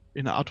aufbauen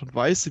in einer Art und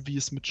Weise, wie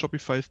es mit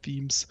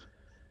Shopify-Themes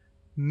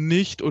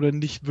nicht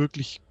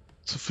wirklich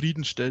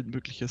zufriedenstellend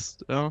möglich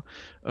ist. Ja.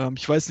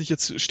 Ich weiß nicht,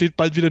 jetzt steht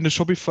bald wieder eine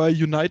Shopify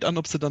Unite an,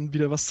 ob sie dann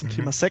wieder was zum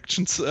Thema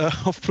Sections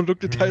auf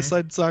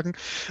Produkte-Teilseiten sagen.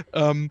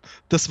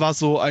 Das war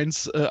so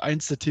eins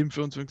der Themen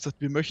für uns. Wir haben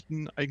gesagt, wir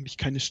möchten eigentlich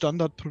keine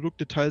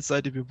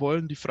Standard-Produkte-Teilseite. Wir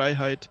wollen die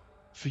Freiheit,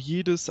 für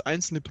jedes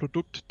einzelne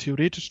Produkt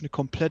theoretisch eine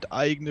komplett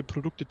eigene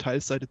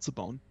Produkte-Teilseite zu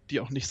bauen, die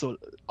auch nicht so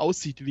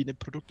aussieht wie eine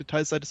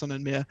Produkte-Teilseite,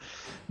 sondern mehr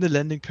eine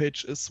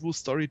Landingpage ist, wo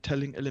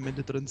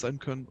Storytelling-Elemente drin sein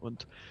können.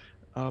 Und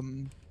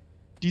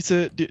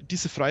diese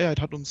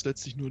Freiheit hat uns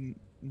letztlich nur ein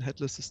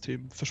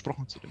Headless-System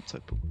versprochen zu dem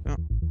Zeitpunkt. Ja.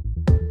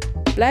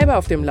 Bleibe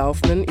auf dem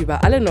Laufenden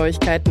über alle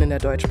Neuigkeiten in der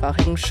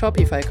deutschsprachigen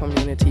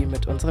Shopify-Community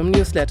mit unserem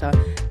Newsletter.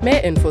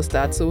 Mehr Infos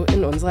dazu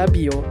in unserer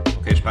Bio.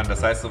 Okay, spannend.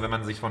 Das heißt, so, wenn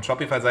man sich von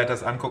Shopify-Seite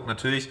das anguckt,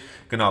 natürlich,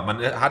 genau, man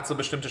hat so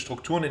bestimmte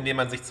Strukturen, in denen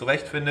man sich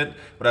zurechtfindet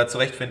oder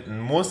zurechtfinden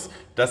muss.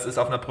 Das ist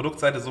auf einer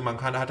Produktseite so,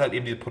 hat halt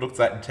eben die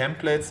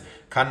Produktseiten-Templates,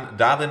 kann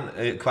darin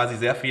quasi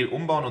sehr viel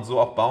umbauen und so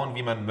auch bauen,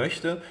 wie man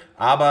möchte.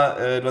 Aber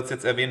du hast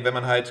jetzt erwähnt, wenn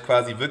man halt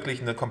quasi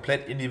wirklich eine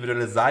komplett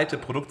individuelle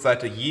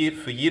Produktseite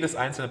für jedes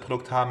einzelne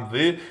Produkt haben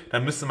will,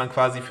 dann müsste man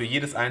quasi für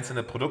jedes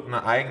einzelne Produkt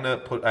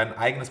ein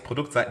eigenes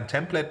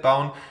Produktseiten-Template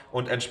bauen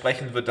und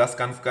entsprechend wird das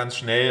ganz, ganz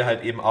schnell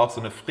halt eben auch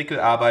so eine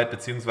Frickelarbeit,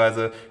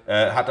 beziehungsweise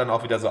hat dann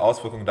auch wieder so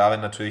Auswirkungen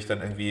darin natürlich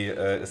dann irgendwie,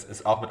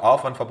 ist auch mit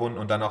Aufwand verbunden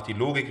und dann auch die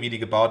Logik, wie die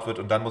gebaut wird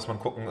und dann muss man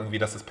gucken, irgendwie,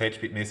 dass das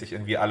PageSpeed-mäßig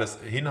irgendwie alles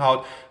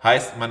hinhaut.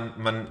 Heißt,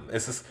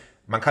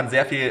 man kann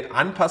sehr viel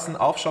anpassen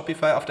auf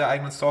Shopify, auf der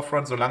eigenen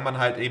Storefront, solange man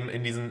halt eben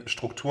in diesen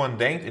Strukturen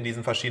denkt, in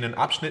diesen verschiedenen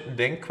Abschnitten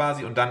denkt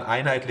quasi und dann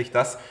einheitlich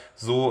das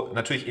so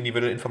natürlich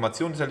individuelle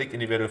Informationen hinterlegt,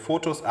 individuelle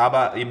Fotos,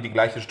 aber eben die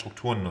gleichen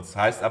Strukturen nutzt.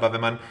 Heißt aber,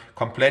 wenn man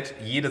komplett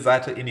jede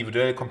Seite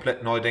individuell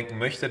komplett neu denken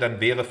möchte, dann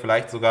wäre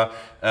vielleicht sogar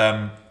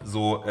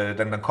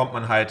dann kommt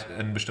man halt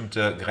in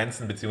bestimmte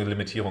Grenzen bzw.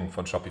 Limitierungen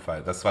von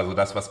Shopify. Das war so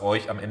das, was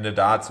euch am Ende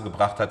dazu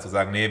gebracht hat, zu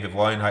sagen, nee, wir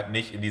wollen halt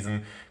nicht in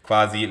diesen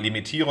quasi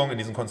Limitierungen, in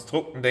diesen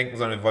Konstrukten denken,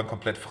 sondern wir wollen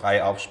komplett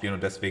frei aufspielen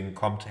und deswegen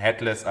kommt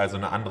Headless, also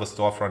eine andere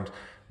Storefront,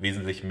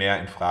 wesentlich mehr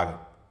in Frage.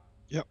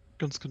 Ja,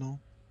 ganz genau.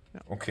 Ja.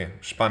 Okay,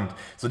 spannend.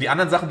 So die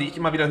anderen Sachen, die ich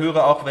immer wieder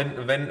höre, auch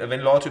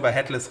wenn Leute über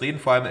Headless reden,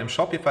 vor allem im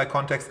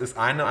Shopify-Kontext, ist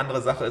eine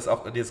andere Sache, ist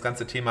auch dieses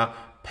ganze Thema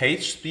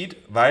Page Speed,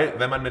 weil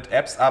wenn man mit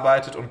Apps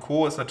arbeitet und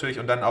Co. ist natürlich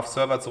und dann auf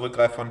Server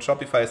zurückgreift von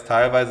Shopify, ist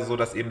teilweise so,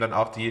 dass eben dann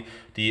auch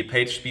die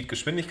Page Speed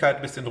Geschwindigkeit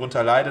ein bisschen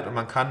drunter leidet und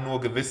man kann nur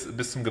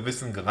bis zum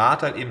gewissen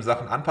Grad halt eben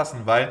Sachen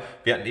anpassen, weil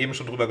wir hatten eben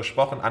schon drüber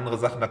gesprochen, andere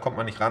Sachen, da kommt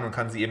man nicht ran und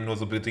kann sie eben nur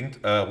so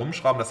bedingt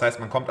rumschrauben. Das heißt,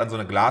 man kommt an so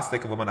eine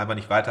Glasdecke, wo man einfach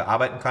nicht weiter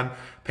arbeiten kann.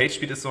 Page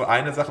Speed ist so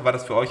eine Sache. War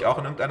das für euch auch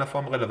in irgendeiner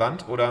Form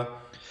relevant oder?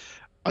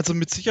 Also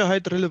mit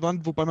Sicherheit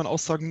relevant, wobei man auch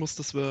sagen muss,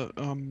 dass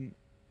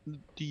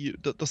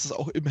dass es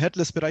auch im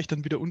Headless-Bereich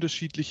dann wieder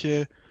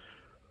unterschiedliche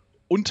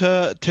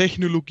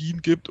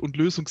Untertechnologien gibt und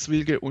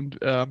Lösungswege und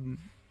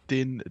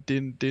den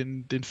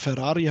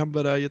Ferrari haben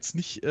wir da jetzt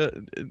nicht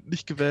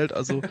gewählt.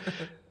 Also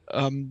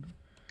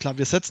klar,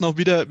 wir setzen auch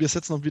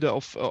wieder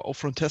auf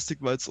Frontastic,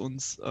 weil es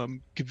uns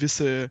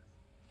gewisse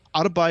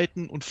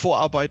Arbeiten und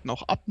Vorarbeiten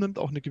auch abnimmt,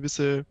 auch eine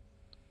gewisse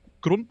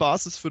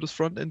Grundbasis für das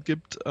Frontend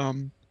gibt.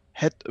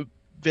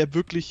 Wäre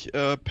wirklich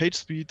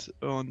PageSpeed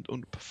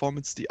und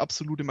Performance die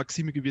absolute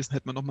Maxime gewesen,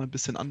 hätte man noch mal ein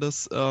bisschen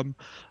anders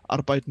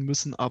arbeiten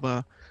müssen,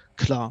 aber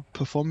klar,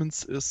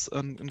 Performance ist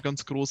ein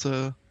ganz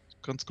großes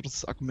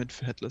Argument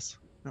für Headless.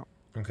 Ja.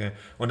 Okay.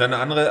 Und dann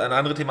eine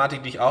andere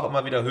Thematik, die ich auch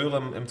immer wieder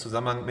höre im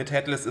Zusammenhang mit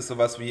Headless, ist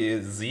sowas wie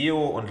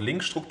SEO und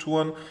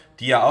Linkstrukturen,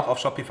 die ja auch auf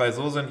Shopify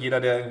so sind. Jeder,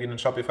 der irgendwie einen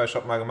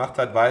Shopify-Shop mal gemacht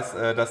hat, weiß,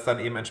 dass dann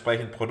eben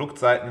entsprechend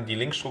Produktseiten die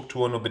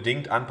Linkstruktur nur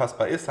bedingt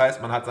anpassbar ist.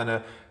 Heißt, man hat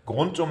seine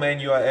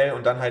Grunddomain-URL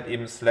und dann halt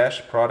eben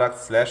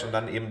 /product/ und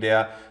dann eben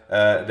der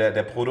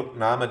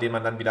Produktname, den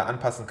man dann wieder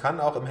anpassen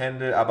kann, auch im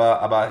Handle,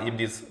 aber eben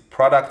dieses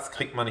Products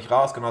kriegt man nicht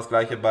raus. Genau das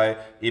gleiche bei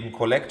eben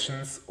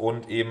Collections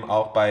und eben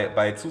auch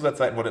bei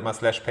Zusatzseiten, wo immer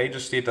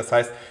 /pages steht. Das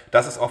heißt,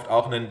 das ist oft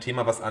auch ein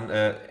Thema, was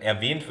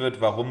erwähnt wird,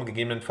 warum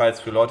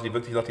gegebenenfalls für Leute, die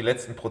wirklich noch die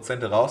letzten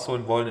Prozente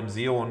rausholen wollen im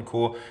SEO und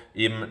Co.,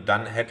 eben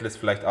dann Headless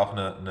vielleicht auch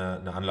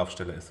eine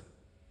Anlaufstelle ist.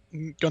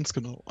 Ganz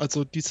genau.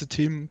 Also diese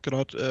Themen,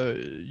 gerade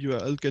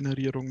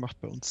URL-Generierung macht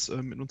bei uns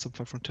in unserem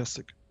Fall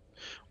Frontastic.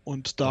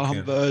 Und da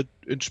haben wir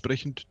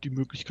entsprechend die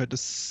Möglichkeit,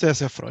 das sehr,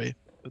 sehr frei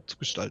zu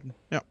gestalten.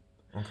 Ja.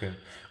 Okay.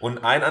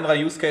 Und ein anderer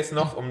Use Case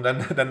noch, um dann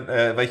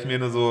weil ich mir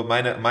nur so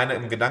meine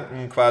im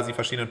Gedanken quasi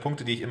verschiedenen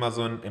Punkte, die ich immer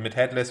so mit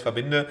Headless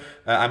verbinde,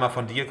 einmal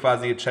von dir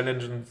quasi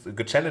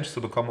gechallenged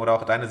zu bekommen oder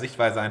auch deine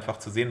Sichtweise einfach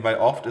zu sehen, weil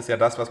oft ist ja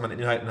das, was man in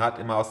Inhalten hat,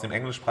 immer aus dem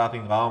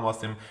englischsprachigen Raum, aus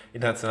dem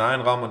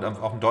internationalen Raum und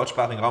auch im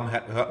deutschsprachigen Raum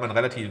hört man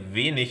relativ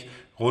wenig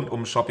rund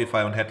um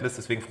Shopify und Headless.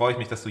 Deswegen freue ich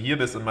mich, dass du hier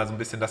bist und mal so ein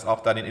bisschen das auch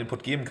da den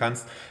Input geben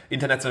kannst.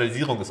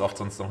 Internationalisierung ist oft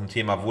sonst noch ein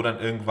Thema, wo dann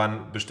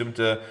irgendwann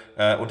bestimmte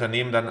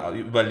Unternehmen dann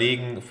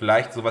überlegen,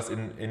 vielleicht sowas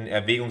in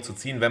Erwägung zu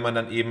ziehen, wenn man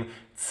dann eben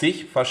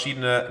zig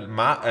verschiedene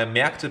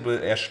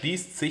Märkte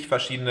erschließt, zig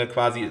verschiedene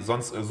quasi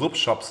sonst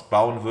Subshops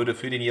bauen würde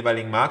für den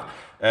jeweiligen Markt,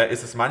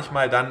 ist es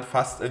manchmal dann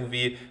fast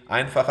irgendwie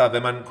einfacher,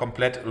 wenn man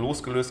komplett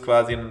losgelöst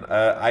quasi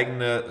eine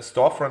eigene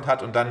Storefront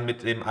hat und dann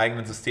mit dem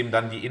eigenen System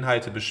dann die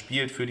Inhalte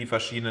bespielt für die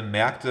verschiedenen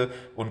Märkte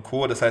und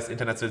Co. Das heißt,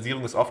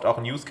 Internationalisierung ist oft auch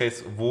ein Use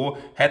Case, wo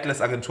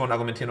Headless-Agenturen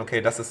argumentieren,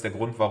 okay, das ist der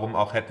Grund, warum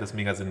auch Headless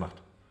mega Sinn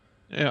macht.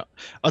 Ja,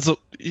 also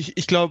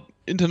ich glaube,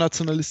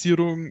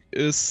 Internationalisierung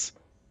ist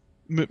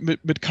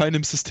mit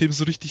keinem System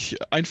so richtig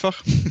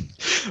einfach.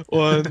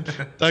 Und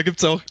da gibt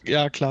es auch,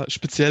 ja klar,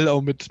 speziell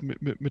auch mit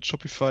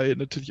Shopify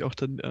natürlich auch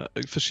dann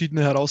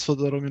verschiedene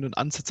Herausforderungen und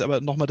Ansätze.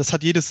 Aber nochmal, das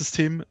hat jedes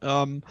System.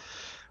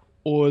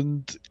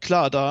 Und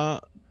klar,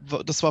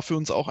 das war für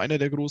uns auch einer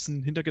der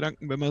großen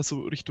Hintergedanken, wenn man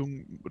so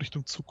Richtung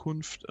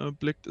Zukunft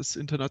blickt, ist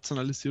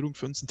Internationalisierung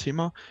für uns ein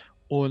Thema.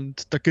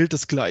 Und da gilt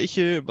das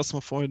Gleiche, was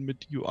wir vorhin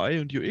mit UI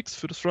und UX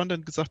für das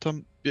Frontend gesagt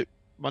haben.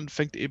 Man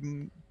fängt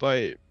eben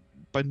bei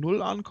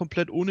Null an,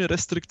 komplett ohne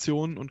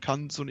Restriktionen und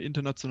kann so eine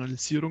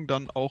Internationalisierung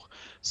dann auch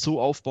so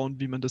aufbauen,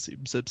 wie man das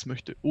eben selbst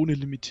möchte, ohne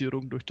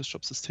Limitierung durch das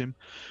Shopsystem.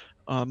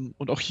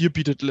 Und auch hier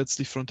bietet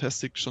letztlich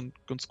Frontastic schon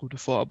ganz gute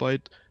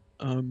Vorarbeit,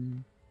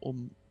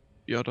 um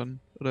ja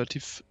dann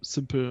relativ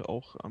simpel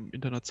auch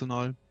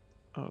international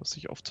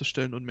sich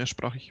aufzustellen und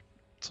mehrsprachig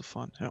zu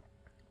fahren. Ja.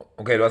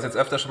 Okay, du hast jetzt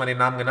öfter schon mal den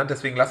Namen genannt,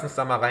 deswegen lass uns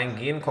da mal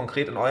reingehen.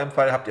 Konkret in eurem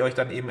Fall habt ihr euch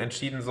dann eben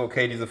entschieden, so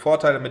okay, diese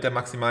Vorteile mit der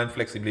maximalen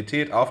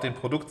Flexibilität auf den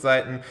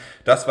Produktseiten,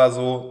 das war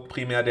so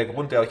primär der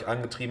Grund, der euch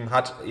angetrieben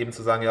hat, eben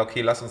zu sagen, ja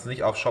okay, lass uns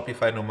nicht auf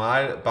Shopify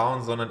normal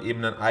bauen, sondern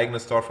eben ein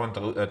eigenes Storefront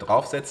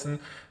draufsetzen.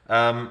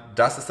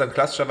 Das ist dann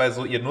klassischerweise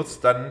so, ihr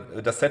nutzt dann,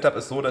 das Setup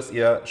ist so, dass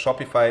ihr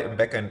Shopify im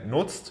Backend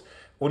nutzt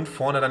und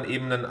vorne dann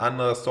eben ein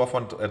anderes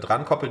Storefront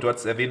dran koppelt. Du hast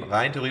es erwähnt,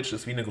 rein theoretisch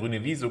ist wie eine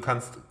grüne Wiese. Du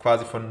kannst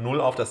quasi von null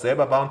auf das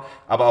selber bauen.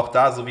 Aber auch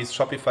da, so wie es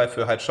Shopify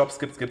für halt Shops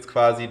gibt es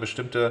quasi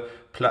bestimmte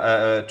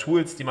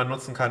Tools, die man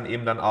nutzen kann,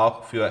 eben dann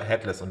auch für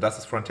Headless. Und das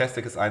ist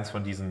Frontastic, ist eins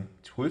von diesen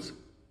Tools.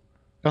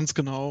 Ganz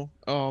genau.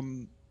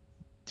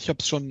 Ich habe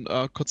es schon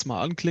kurz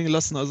mal anklingen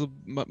lassen. Also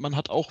man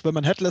hat auch, wenn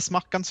man Headless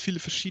macht, ganz viele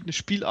verschiedene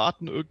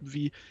Spielarten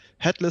irgendwie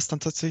Headless dann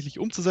tatsächlich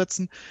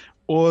umzusetzen.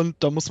 Und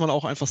da muss man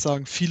auch einfach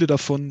sagen, viele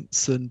davon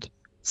sind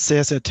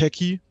sehr, sehr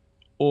techy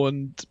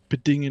und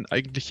bedingen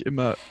eigentlich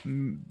immer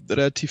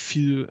relativ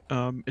viel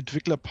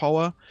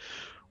Entwicklerpower.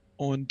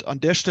 Und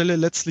an der Stelle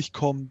letztlich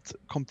kommt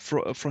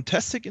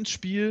Frontastic ins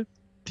Spiel,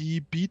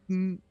 die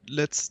bieten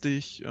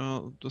letztlich,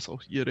 das ist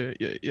auch ihr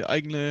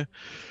eigener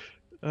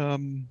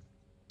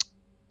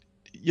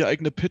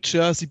Pitch,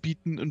 ja, sie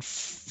bieten ein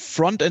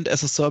Frontend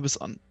as a Service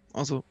an.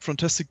 Also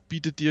Frontastic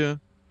bietet dir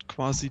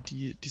quasi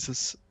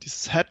dieses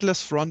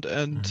Headless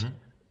Frontend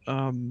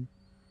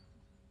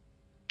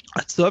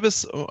als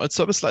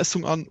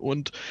Serviceleistung an,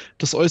 und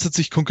das äußert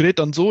sich konkret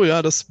dann so,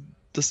 ja, dass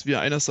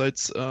wir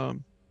einerseits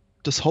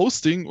das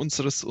Hosting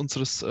unseres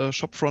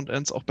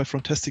Shop-Frontends auch bei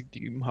Frontastic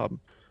gegeben haben.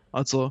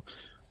 Also,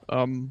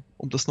 um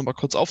das nochmal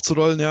kurz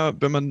aufzurollen, ja,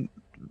 wenn man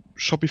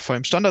Shopify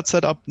im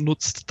Standard-Setup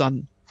nutzt,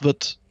 dann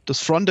wird das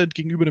Frontend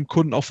gegenüber dem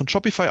Kunden auch von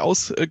Shopify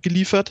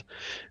ausgeliefert.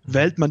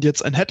 Wählt man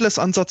jetzt einen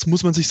Headless-Ansatz,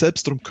 muss man sich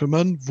selbst darum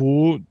kümmern,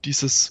 wo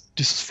dieses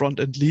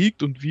Frontend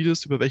liegt und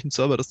über welchen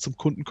Server das zum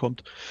Kunden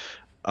kommt.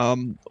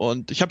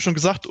 Und ich habe schon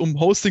gesagt, um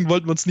Hosting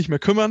wollten wir uns nicht mehr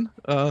kümmern.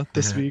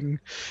 Deswegen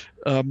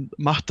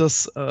macht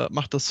das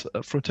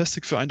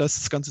Frontastic für einen. Da ist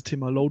das ganze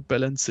Thema Load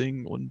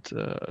Balancing und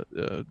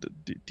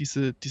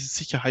diese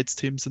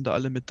Sicherheitsthemen sind da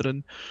alle mit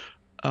drin.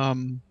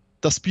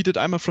 Das bietet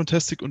einmal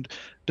Frontastic, und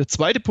der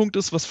zweite Punkt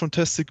ist, was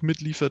Frontastic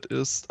mitliefert,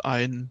 ist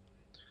ein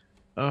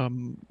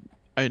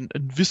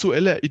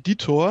visueller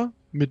Editor,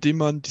 mit dem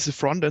man diese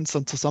Frontends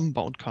dann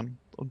zusammenbauen kann.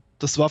 Und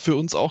das war für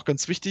uns auch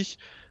ganz wichtig.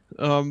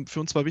 Für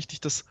uns war wichtig,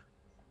 dass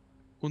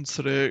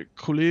unsere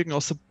Kollegen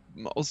aus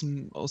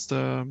dem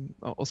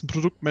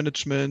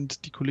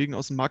Produktmanagement, die Kollegen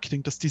aus dem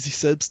Marketing, dass die sich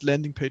selbst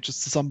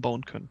Landingpages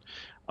zusammenbauen können.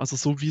 Also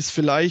so wie es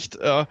vielleicht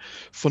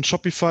von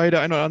Shopify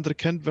der eine oder andere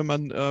kennt, wenn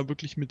man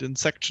wirklich mit den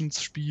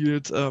Sections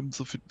spielt,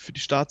 so für die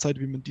Startseite,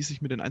 wie man die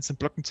sich mit den einzelnen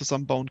Blöcken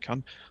zusammenbauen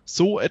kann.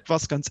 So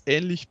etwas ganz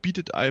ähnlich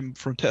bietet einem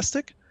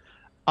Frontastic,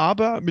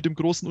 aber mit dem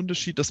großen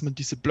Unterschied, dass man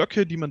diese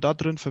Blöcke, die man da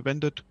drin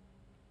verwendet,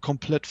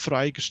 komplett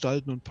frei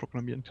gestalten und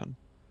programmieren kann.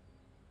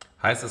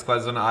 Heißt das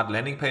quasi so eine Art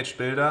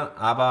Landingpage-Bilder,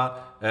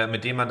 aber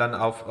mit dem man dann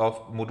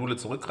auf Module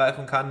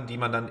zurückgreifen kann, die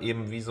man dann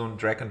eben wie so ein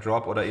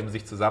Drag-and-Drop oder eben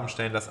sich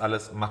zusammenstellen, das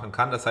alles machen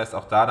kann. Das heißt,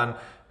 auch da dann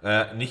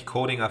nicht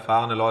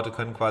Coding-erfahrene Leute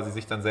können quasi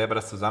sich dann selber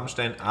das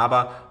zusammenstellen,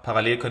 aber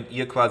parallel könnt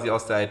ihr quasi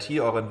aus der IT,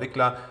 eure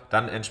Entwickler,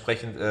 dann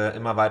entsprechend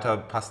immer weiter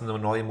passende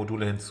neue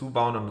Module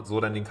hinzubauen und so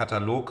dann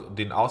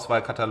den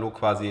Auswahlkatalog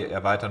quasi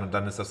erweitern, und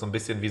dann ist das so ein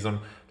bisschen wie so ein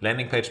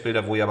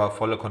Landingpage-Bilder, wo ihr aber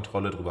volle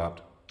Kontrolle drüber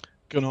habt.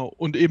 Genau,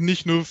 und eben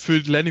nicht nur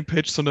für die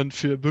Landingpage, sondern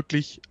für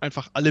wirklich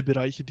einfach alle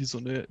Bereiche, die so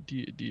ein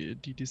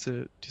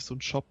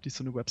Shop, die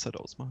so eine Website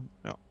ausmachen.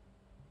 Ja.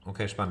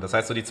 Okay, spannend. Das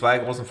heißt, so die zwei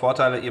großen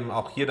Vorteile, eben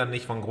auch hier dann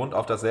nicht von Grund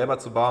auf das selber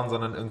zu bauen,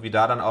 sondern irgendwie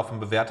da dann auf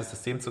ein bewährtes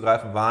System zu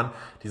greifen, waren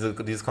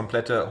dieses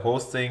komplette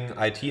Hosting,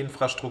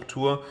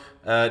 IT-Infrastruktur,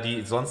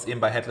 die sonst eben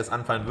bei Headless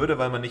anfallen würde,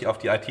 weil man nicht auf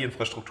die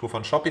IT-Infrastruktur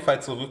von Shopify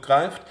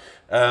zurückgreift.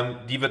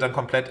 Die wird dann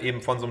komplett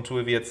eben von so einem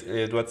Tool, wie jetzt,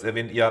 du hast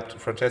erwähnt, ihr habt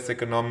Frontastic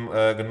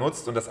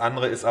genutzt, und das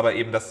andere ist aber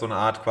eben, dass es so eine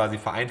Art quasi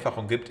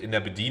Vereinfachung gibt in der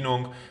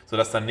Bedienung,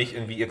 sodass dann nicht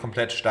irgendwie ihr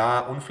komplett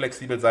starr,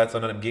 unflexibel seid,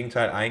 sondern im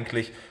Gegenteil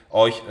eigentlich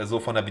euch so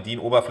von der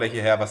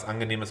Bedienoberfläche her was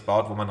Angenehmes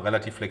baut, wo man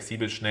relativ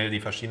flexibel schnell die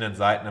verschiedenen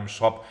Seiten im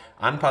Shop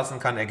anpassen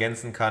kann,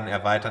 ergänzen kann,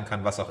 erweitern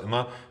kann, was auch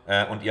immer,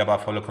 und ihr aber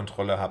volle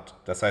Kontrolle habt.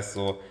 Das heißt,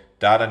 so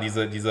da dann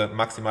diese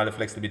maximale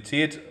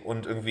Flexibilität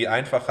und irgendwie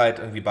Einfachheit,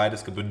 irgendwie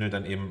beides gebündelt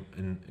dann eben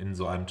in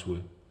so einem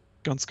Tool.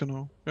 Ganz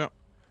genau, ja.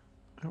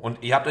 Und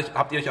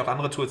habt ihr euch auch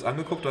andere Tools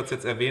angeguckt? Du hast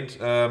jetzt erwähnt,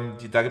 da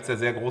gibt es ja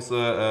sehr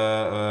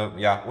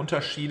große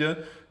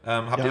Unterschiede.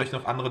 Habt ihr euch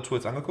noch andere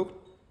Tools angeguckt?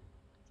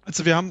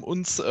 Also wir haben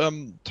uns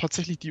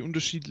tatsächlich die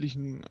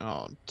unterschiedlichen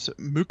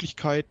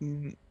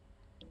Möglichkeiten,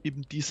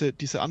 eben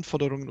diese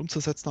Anforderungen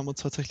umzusetzen, haben wir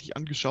uns tatsächlich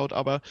angeschaut,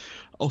 aber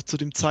auch zu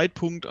dem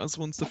Zeitpunkt, als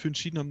wir uns dafür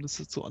entschieden haben, das ist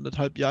jetzt so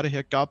 1,5 Jahre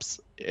her, gab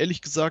es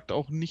ehrlich gesagt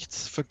auch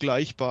nichts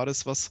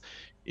Vergleichbares, was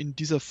in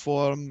dieser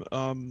Form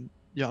an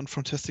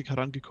Frontastic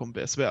herangekommen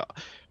wäre.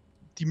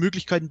 Die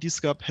Möglichkeiten, die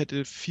es gab,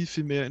 hätte viel,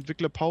 viel mehr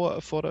Entwicklerpower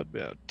erfordert,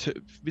 wäre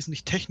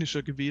wesentlich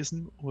technischer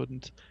gewesen,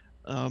 und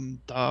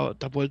da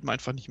wollten wir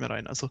einfach nicht mehr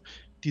rein. Also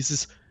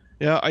dieses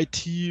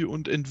IT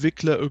und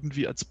Entwickler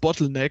irgendwie als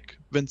Bottleneck,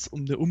 wenn es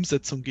um eine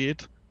Umsetzung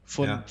geht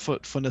von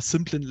der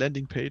simplen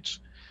Landingpage.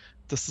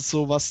 Das ist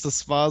sowas,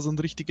 das war so ein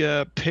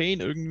richtiger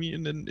Pain irgendwie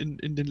in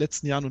den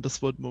letzten Jahren, und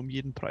das wollten wir um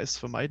jeden Preis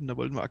vermeiden. Da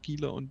wollten wir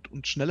agiler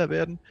und schneller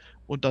werden,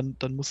 und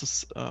dann muss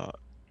es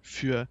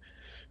für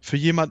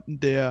jemanden,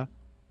 der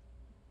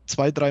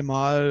 2-3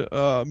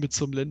 Mal mit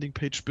so einem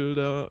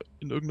Landingpage-Builder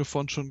in irgendeiner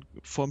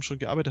Form schon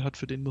gearbeitet hat,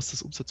 für den muss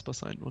das umsetzbar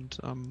sein. Und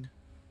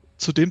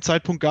zu dem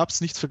Zeitpunkt gab es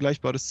nichts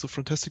Vergleichbares zu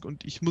Frontastic,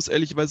 und ich muss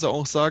ehrlicherweise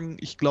auch sagen,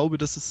 ich glaube,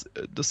 dass es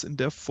das in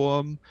der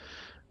Form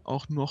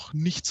auch noch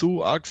nicht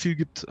so arg viel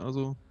gibt.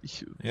 Also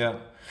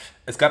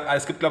es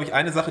gibt, glaube ich,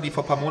 eine Sache, die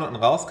vor ein paar Monaten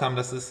rauskam,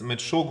 das ist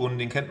mit Shogun,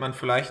 den kennt man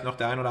vielleicht noch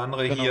der ein oder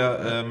andere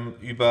hier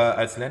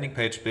als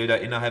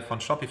Landingpage-Bilder innerhalb von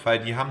Shopify.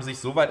 Die haben sich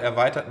so weit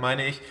erweitert,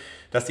 meine ich,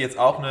 dass die jetzt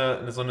auch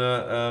so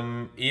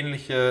eine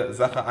ähnliche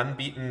Sache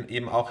anbieten,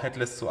 eben auch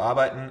Headless zu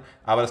arbeiten,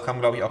 aber das kam,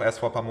 glaube ich, auch erst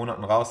vor ein paar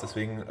Monaten raus,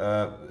 deswegen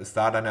ist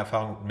da deine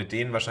Erfahrung mit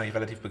denen wahrscheinlich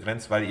relativ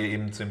begrenzt, weil ihr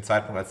eben zu dem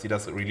Zeitpunkt, als die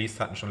das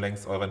released hatten, schon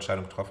längst eure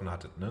Entscheidung getroffen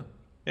hattet, ne?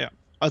 Ja,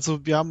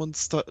 also wir haben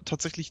uns da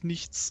tatsächlich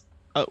nichts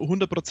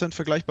 100%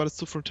 Vergleichbares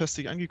zu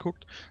Frontastic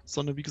angeguckt,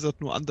 sondern wie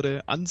gesagt nur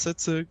andere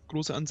Ansätze,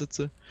 große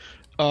Ansätze.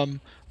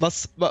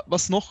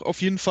 Was noch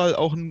auf jeden Fall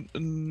auch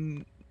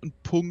ein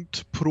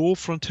Punkt pro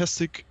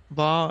Frontastic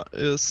war,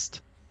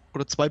 ist,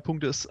 oder 2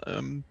 Punkte ist,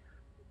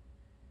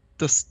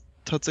 dass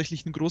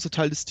tatsächlich ein großer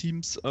Teil des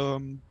Teams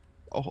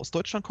auch aus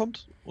Deutschland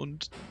kommt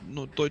und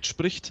nur Deutsch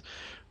spricht.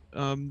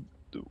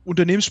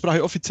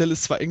 Unternehmenssprache offiziell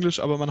ist zwar Englisch,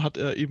 aber man hat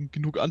eben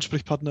genug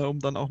Ansprechpartner, um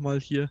dann auch mal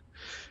hier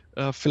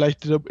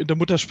vielleicht in der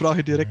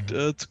Muttersprache direkt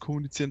zu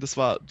kommunizieren. Das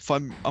war, vor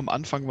allem am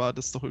Anfang war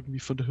das doch irgendwie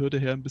von der Hürde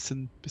her ein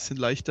bisschen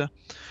leichter.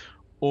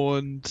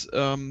 Und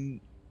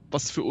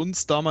was für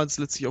uns damals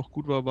letztlich auch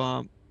gut war,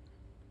 war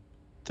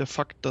der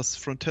Fakt, dass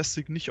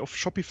Frontastic nicht auf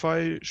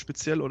Shopify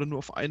speziell oder nur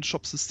auf ein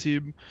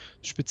Shop-System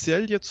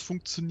speziell jetzt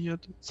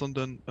funktioniert,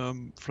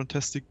 sondern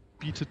Frontastic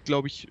bietet,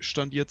 glaube ich,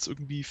 Stand jetzt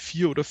irgendwie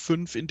 4 oder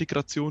 5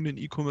 Integrationen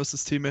in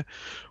E-Commerce-Systeme.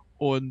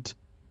 Und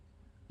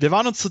wir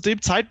waren uns zu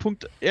dem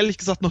Zeitpunkt ehrlich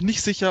gesagt noch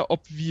nicht sicher,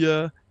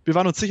 wir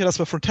waren uns sicher, dass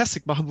wir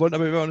Frontastic machen wollen,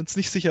 aber wir waren uns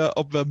nicht sicher,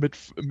 ob wir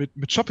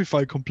mit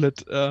Shopify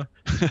komplett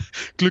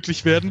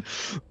glücklich werden.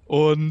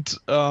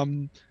 Und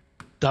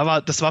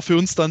das war für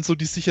uns dann so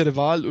die sichere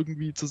Wahl,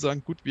 irgendwie zu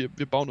sagen, gut, wir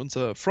bauen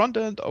unser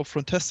Frontend auf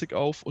Frontastic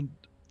auf und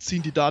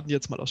ziehen die Daten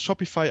jetzt mal aus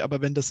Shopify, aber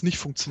wenn das nicht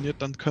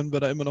funktioniert, dann können wir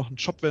da immer noch ein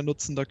Shopware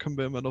nutzen, da können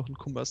wir immer noch ein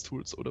Commerce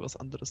Tools oder was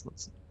anderes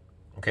nutzen.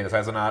 Okay, das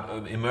heißt, so eine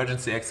Art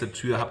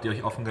Emergency-Exit-Tür habt ihr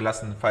euch offen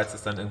gelassen, falls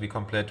es dann irgendwie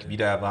komplett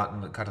wider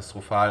erwarten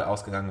katastrophal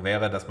ausgegangen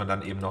wäre, dass man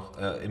dann eben noch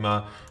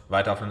immer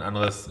weiter auf ein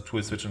anderes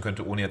Tool switchen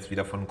könnte, ohne jetzt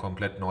wieder von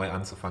komplett neu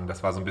anzufangen.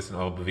 Das war so ein bisschen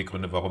eure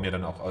Beweggründe, warum ihr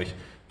dann auch euch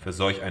für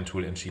solch ein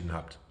Tool entschieden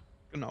habt.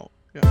 Genau,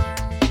 ja.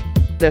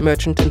 Der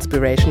Merchant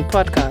Inspiration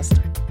Podcast.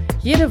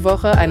 Jede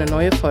Woche eine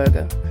neue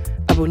Folge.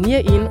 Abonnier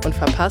ihn und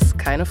verpass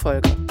keine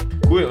Folge.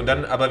 Cool, und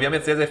dann, aber wir haben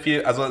jetzt sehr, sehr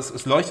viel, also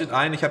es leuchtet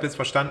ein, ich habe jetzt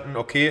verstanden,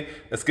 okay,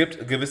 es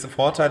gibt gewisse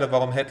Vorteile,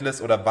 warum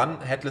Headless oder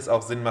wann Headless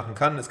auch Sinn machen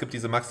kann. Es gibt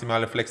diese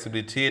maximale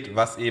Flexibilität,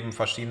 was eben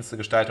verschiedenste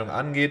Gestaltungen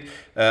angeht.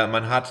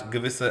 Man hat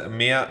gewisse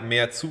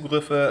mehr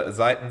Zugriffe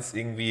seitens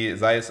irgendwie,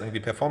 sei es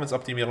irgendwie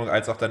Performance-Optimierung,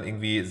 als auch dann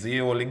irgendwie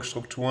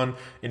SEO-Linkstrukturen,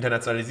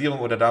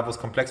 Internationalisierung oder da, wo es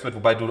komplex wird,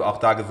 wobei du auch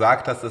da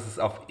gesagt hast, dass es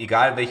auf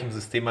egal welchem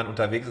System man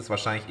unterwegs ist,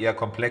 wahrscheinlich eher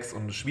komplex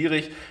und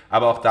schwierig,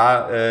 aber auch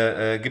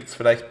da gibt es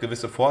vielleicht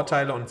gewisse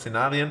Vorteile und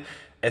Szenarien.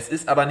 Es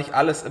ist aber nicht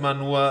alles immer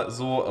nur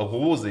so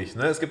rosig.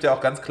 Ne? Es gibt ja auch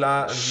ganz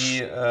klar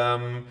irgendwie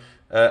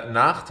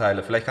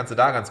Nachteile. Vielleicht kannst du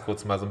da ganz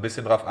kurz mal so ein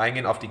bisschen drauf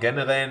eingehen, auf die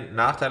generellen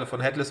Nachteile von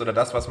Headless oder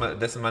das,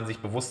 dessen man sich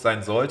bewusst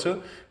sein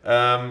sollte.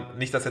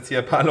 Nicht, dass jetzt hier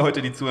ein paar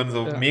Leute, die zuhören,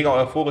 so mega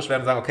euphorisch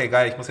werden und sagen, okay,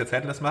 geil, ich muss jetzt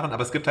Headless machen,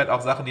 aber es gibt halt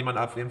auch Sachen, die man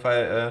auf jeden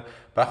Fall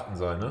beachten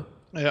soll. Ne?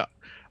 Ja,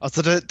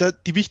 also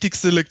die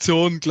wichtigste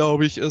Lektion,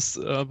 glaube ich, ist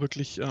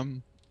wirklich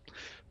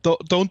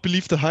don't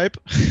believe the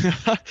hype.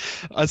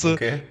 Also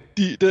okay.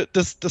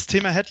 Das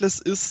Thema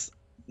Headless ist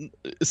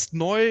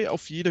neu.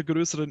 Auf jeder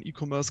größeren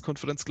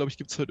E-Commerce-Konferenz, glaube ich,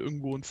 gibt es heute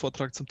irgendwo einen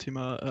Vortrag zum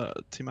Thema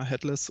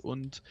Headless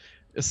und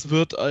es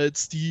wird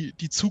als die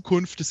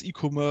Zukunft des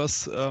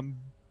E-Commerce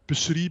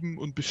beschrieben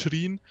und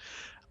beschrien.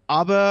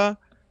 Aber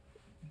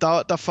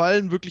da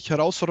fallen wirklich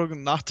Herausforderungen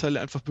und Nachteile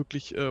einfach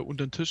wirklich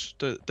unter den Tisch.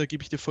 Da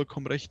gebe ich dir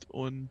vollkommen recht.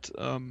 Und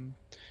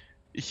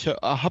ich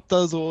habe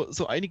da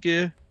so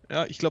einige.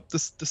 Ja, ich glaube,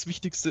 das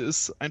Wichtigste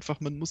ist einfach,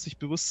 man muss sich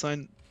bewusst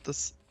sein,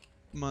 dass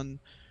man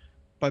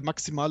bei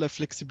maximale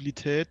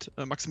Flexibilität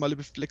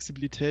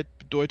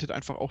bedeutet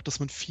einfach auch, dass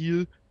man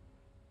viel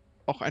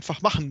auch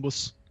einfach machen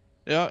muss.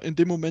 Ja, in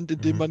dem Moment,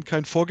 in dem man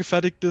kein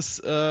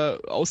vorgefertigtes,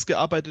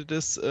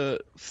 ausgearbeitetes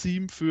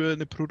Theme für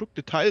eine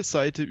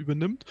Produktdetailseite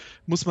übernimmt,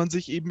 muss man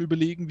sich eben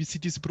überlegen, wie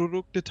sieht diese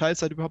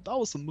Produktdetailseite überhaupt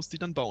aus und muss die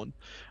dann bauen.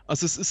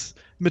 Also es ist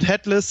mit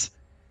Headless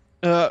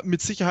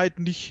mit Sicherheit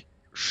nicht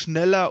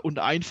schneller und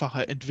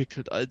einfacher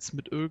entwickelt als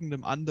mit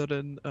irgendeinem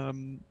anderen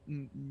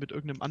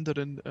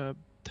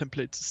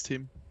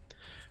Template-System.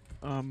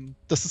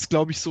 Das ist,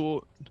 glaube ich,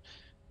 so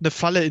eine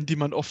Falle, in die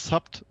man oft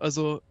tappt.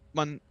 Also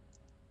man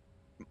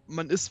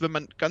ist, wenn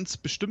man ganz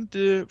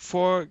bestimmte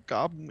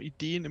Vorgaben,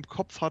 Ideen im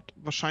Kopf hat,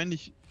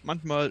 wahrscheinlich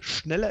manchmal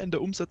schneller in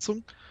der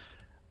Umsetzung,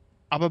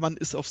 aber man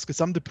ist aufs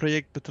gesamte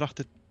Projekt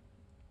betrachtet.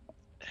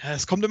 Ja,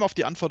 es kommt immer auf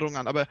die Anforderungen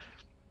an, aber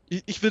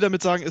ich will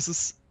damit sagen, es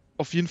ist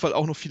auf jeden Fall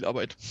auch noch viel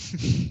Arbeit.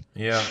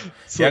 Ja,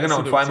 ja genau,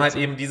 und vor allem halt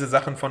eben diese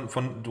Sachen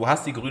du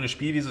hast die grüne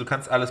Spielwiese, du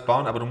kannst alles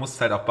bauen, aber du musst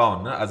es halt auch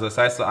bauen. Ne? Also das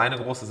heißt, so eine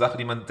große Sache,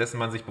 dessen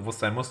man sich bewusst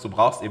sein muss, du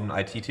brauchst eben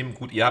ein IT-Team.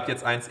 Gut, ihr habt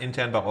jetzt eins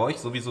intern bei euch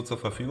sowieso zur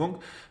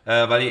Verfügung,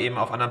 weil ihr eben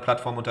auf anderen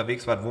Plattformen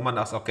unterwegs wart, wo man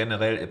das auch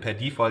generell per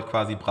Default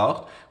quasi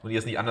braucht und ihr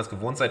es nicht anders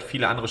gewohnt seid.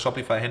 Viele andere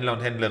Shopify-Händler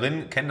und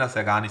Händlerinnen kennen das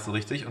ja gar nicht so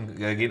richtig und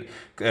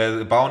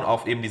bauen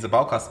auf eben diese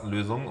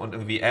Baukastenlösungen und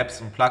irgendwie Apps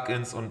und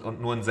Plugins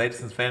und nur in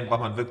seltensten Fällen braucht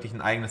man wirklich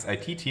ein eigenes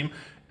IT-Team.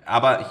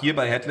 Aber hier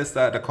bei Headless,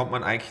 da kommt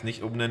man eigentlich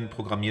nicht um ein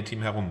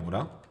Programmierteam herum,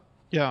 oder?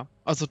 Ja,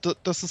 also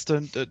das ist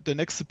der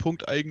nächste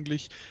Punkt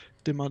eigentlich,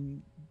 den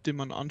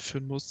man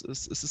anführen muss.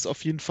 Es ist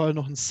auf jeden Fall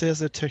noch ein sehr,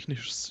 sehr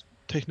technisches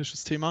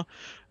Thema.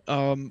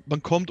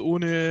 Man kommt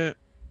ohne...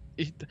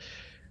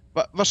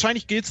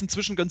 Wahrscheinlich geht es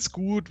inzwischen ganz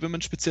gut, wenn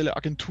man spezielle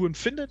Agenturen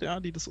findet, ja,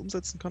 die das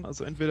umsetzen kann.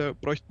 Also entweder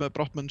braucht man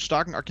einen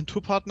starken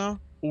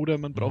Agenturpartner oder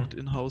man braucht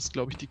in-house,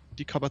 glaube ich,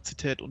 die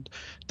Kapazität. Und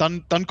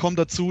dann kommt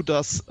dazu,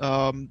 dass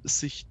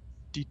sich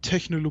die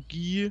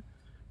Technologie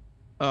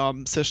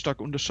sehr stark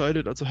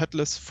unterscheidet. Also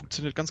Headless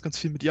funktioniert ganz, ganz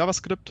viel mit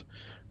JavaScript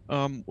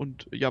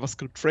und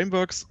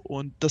JavaScript-Frameworks.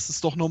 Und das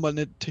ist doch nochmal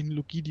eine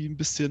Technologie, die ein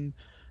bisschen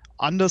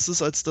anders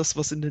ist als das,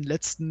 was in den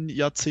letzten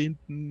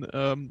Jahrzehnten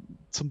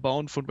zum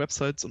Bauen von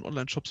Websites und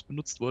Online-Shops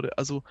benutzt wurde.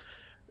 Also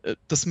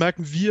das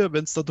merken wir,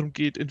 wenn es darum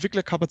geht,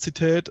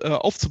 Entwicklerkapazität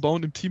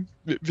aufzubauen im Team.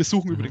 Wir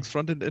suchen übrigens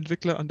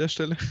Frontend-Entwickler an der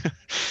Stelle.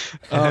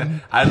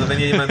 Also wenn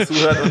ihr jemand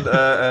zuhört und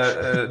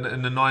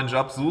einen neuen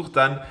Job sucht,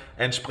 dann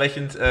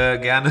entsprechend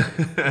gerne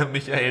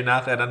Michael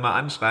nachher dann mal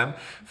anschreiben.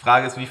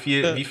 Frage ist, wie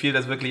viel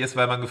das wirklich ist,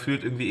 weil man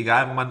gefühlt irgendwie,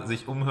 egal wo man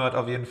sich umhört,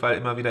 auf jeden Fall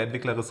immer wieder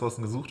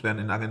Entwicklerressourcen gesucht werden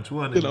in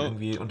Agenturen, in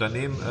irgendwie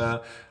Unternehmen.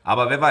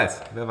 Aber wer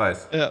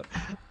weiß. Ja.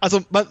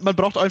 Also man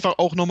braucht einfach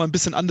auch nochmal ein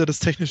bisschen anderes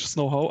technisches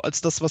Know-how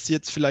als das, was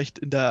jetzt vielleicht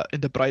in der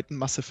breiten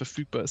Masse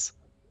verfügbar ist.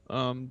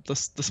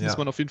 Das muss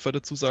man auf jeden Fall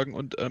dazu sagen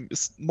und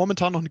ist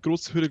momentan noch eine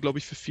große Hürde, glaube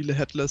ich, für viele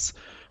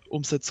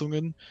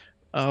Headless-Umsetzungen.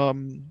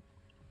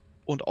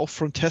 Und auch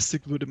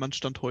Frontastic würde man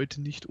Stand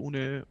heute nicht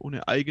ohne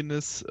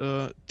eigenes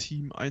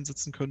Team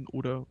einsetzen können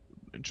oder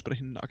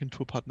entsprechenden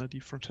Agenturpartner,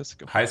 die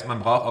Frontastic auch. Heißt, man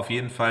braucht auf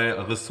jeden Fall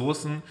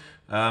Ressourcen,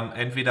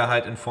 entweder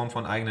halt in Form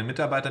von eigenen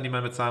Mitarbeitern, die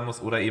man bezahlen muss,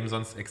 oder eben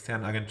sonst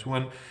externen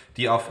Agenturen,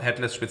 die auf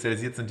Headless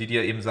spezialisiert sind, die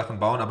dir eben Sachen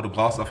bauen, aber du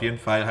brauchst auf jeden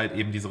Fall halt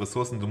eben diese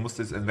Ressourcen, du musst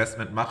das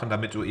Investment machen,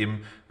 damit du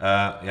eben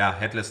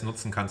Headless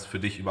nutzen kannst für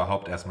dich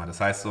überhaupt erstmal.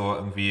 Das heißt so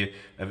irgendwie,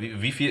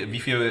 wie viel,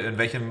 in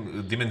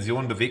welchen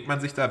Dimensionen bewegt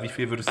man sich da? Wie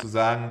viel würdest du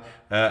sagen,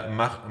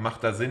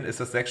 macht da Sinn? Ist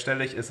das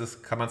sechsstellig?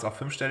 Kann man es auch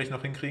fünfstellig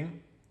noch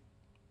hinkriegen?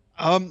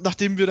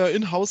 Nachdem wir da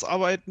in-house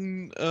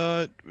arbeiten,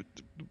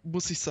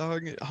 muss ich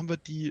sagen, haben wir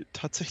die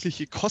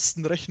tatsächliche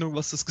Kostenrechnung,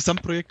 was das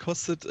Gesamtprojekt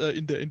kostet,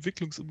 in der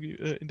Entwicklung,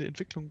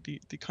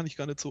 die kann ich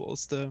gar nicht so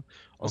aus dem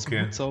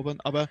Hut zaubern.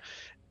 Aber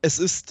es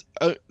ist,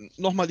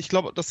 nochmal, ich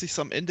glaube, dass sich es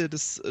am Ende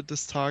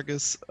des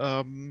Tages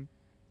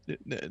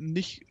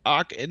nicht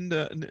arg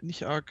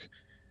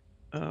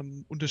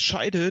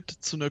unterscheidet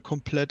zu einer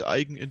komplett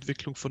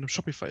Eigenentwicklung von einem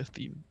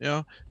Shopify-Theme.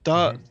 Ja,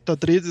 da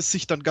dreht es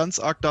sich dann ganz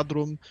arg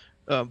darum,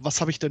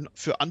 was habe ich denn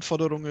für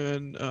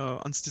Anforderungen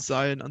ans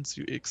Design, ans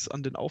UX,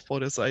 an den Aufbau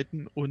der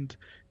Seiten und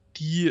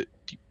die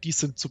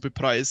sind zu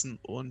bepreisen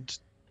und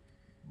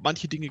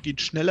manche Dinge gehen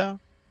schneller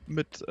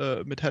mit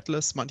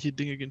Headless, manche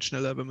Dinge gehen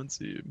schneller, wenn man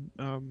sie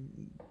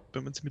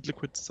mit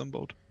Liquid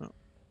zusammenbaut.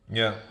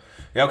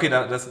 Ja, okay,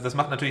 das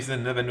macht natürlich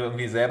Sinn, ne? Wenn du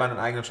irgendwie selber einen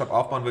eigenen Shop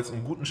aufbauen willst,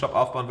 einen guten Shop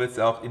aufbauen willst,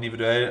 der auch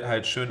individuell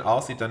halt schön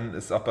aussieht, dann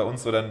ist auch bei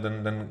uns so,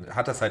 dann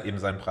hat das halt eben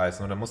seinen Preis,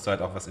 ne? Und dann musst du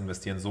halt auch was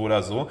investieren, so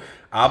oder so.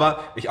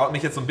 Aber ich oute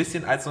mich jetzt so ein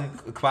bisschen als so ein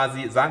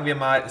quasi, sagen wir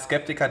mal,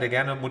 Skeptiker, der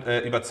gerne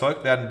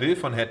überzeugt werden will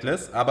von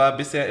Headless, aber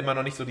bisher immer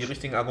noch nicht so die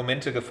richtigen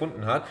Argumente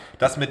gefunden hat.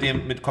 Das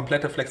mit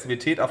kompletter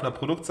Flexibilität auf einer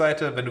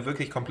Produktseite, wenn du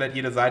wirklich komplett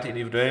jede Seite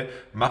individuell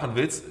machen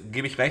willst,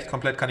 gebe ich recht,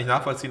 komplett kann ich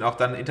nachvollziehen. Auch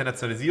dann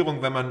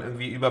Internationalisierung, wenn man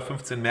irgendwie über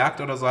 15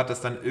 Märkte oder so hat,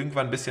 dass dann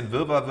irgendwann ein bisschen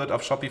wirrwarr wird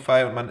auf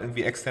Shopify und man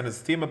irgendwie externe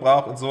Systeme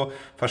braucht und so,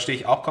 verstehe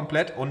ich auch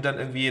komplett. Und dann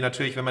irgendwie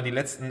natürlich, wenn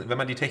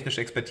man die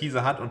technische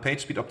Expertise hat und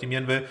PageSpeed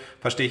optimieren will,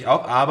 verstehe ich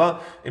auch.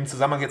 Aber im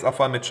Zusammenhang jetzt auch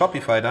vor allem mit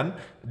Shopify dann,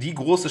 die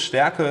große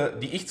Stärke,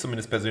 die ich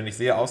zumindest persönlich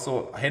sehe, aus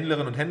so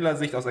Händlerinnen und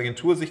Händlersicht, aus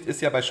Agentursicht,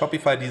 ist ja bei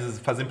Shopify diese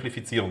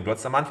Versimplifizierung. Du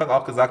hast am Anfang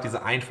auch gesagt,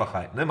 diese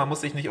Einfachheit. Ne? Man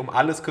muss sich nicht um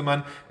alles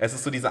kümmern. Es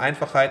ist so, diese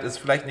Einfachheit ist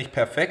vielleicht nicht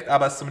perfekt,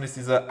 aber es ist zumindest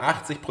diese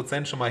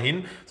 80% schon mal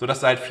hin,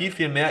 sodass du halt viel,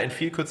 viel mehr in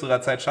viel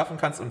kürzerer Zeit schaffen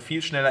kannst und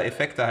viel schneller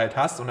Effekte halt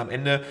hast und am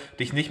Ende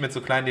dich nicht mit so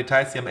kleinen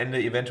Details, die am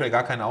Ende eventuell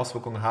gar keine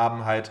Auswirkungen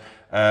haben, halt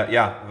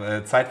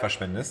Zeit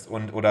verschwendest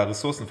oder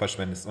Ressourcen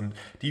verschwendest. Und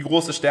die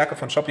große Stärke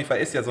von Shopify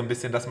ist ja so ein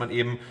bisschen, dass man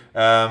eben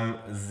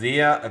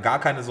gar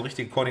keine so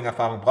richtige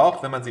Coding-Erfahrung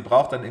braucht. Wenn man sie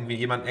braucht, dann irgendwie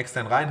jemanden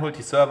extern reinholt,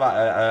 die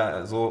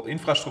Server, so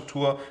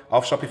Infrastruktur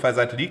auf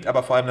Shopify-Seite liegt,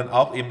 aber vor allem dann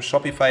auch eben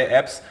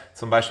Shopify-Apps,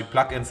 zum Beispiel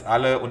Plugins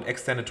alle und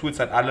externe Tools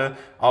halt alle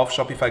auf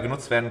Shopify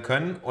genutzt werden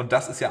können. Und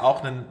das ist ja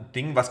auch ein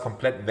Ding, was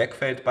komplett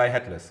wegfällt bei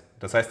Headless.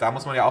 Das heißt, da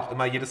muss man ja auch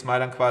immer jedes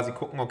Mal dann quasi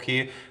gucken,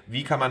 okay,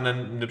 wie kann man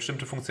dann eine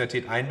bestimmte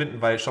Funktionalität einbinden,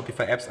 weil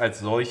Shopify-Apps als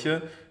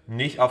solche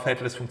nicht auf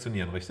Headless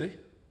funktionieren, richtig?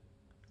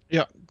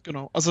 Ja,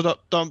 genau. Also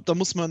da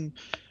muss man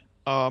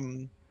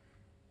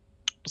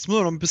das muss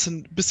man noch ein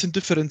bisschen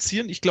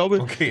differenzieren. Ich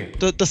glaube,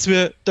 dass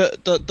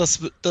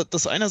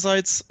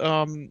einerseits,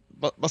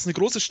 was eine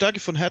große Stärke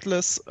von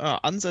Headless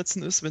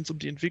Ansätzen ist, wenn es um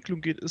die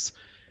Entwicklung geht, ist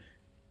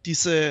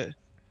diese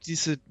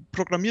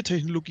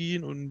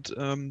Programmiertechnologien und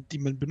die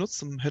man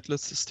benutzt, um ein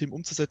Headless-System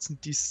umzusetzen,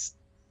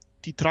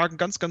 die tragen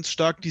ganz, ganz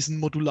stark diesen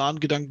modularen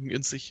Gedanken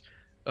in sich.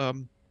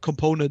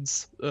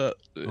 Components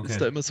ist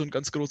da immer so ein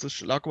ganz großes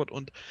Schlagwort.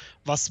 Und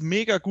was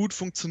mega gut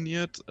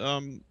funktioniert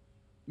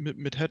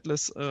mit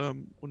Headless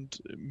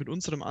und mit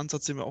unserem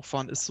Ansatz, den wir auch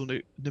fahren, ist so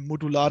eine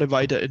modulare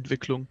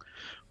Weiterentwicklung.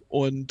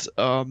 Und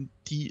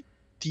die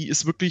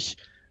ist wirklich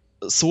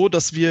so,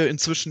 dass wir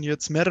inzwischen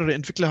jetzt mehrere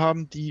Entwickler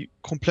haben, die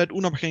komplett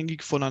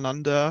unabhängig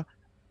voneinander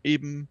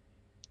eben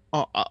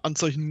an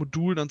solchen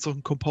Modulen, an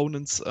solchen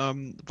Components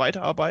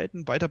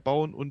weiterarbeiten,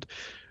 weiterbauen und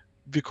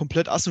wir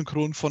komplett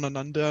asynchron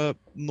voneinander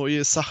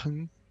neue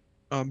Sachen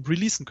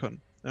releasen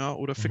können, ja,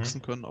 oder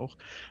fixen können auch.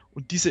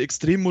 Und dieser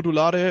extrem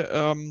modulare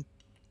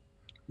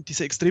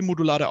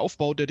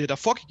Aufbau, der dir da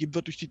vorgegeben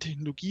wird durch die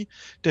Technologie,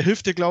 der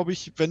hilft dir, glaube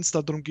ich, wenn es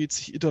darum geht,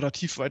 sich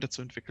iterativ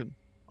weiterzuentwickeln.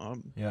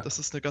 Das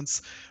ist eine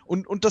ganz...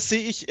 Und das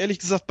sehe ich, ehrlich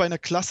gesagt, bei einer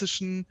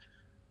klassischen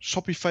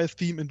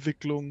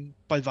Shopify-Theme-Entwicklung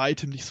bei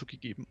weitem nicht so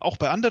gegeben. Auch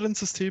bei anderen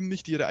Systemen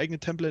nicht, die ihre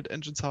eigenen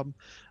Template-Engines haben,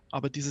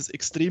 aber dieses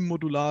extrem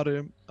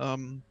modulare,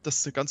 das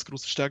ist eine ganz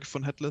große Stärke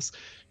von Headless,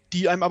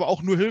 die einem aber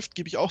auch nur hilft,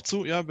 gebe ich auch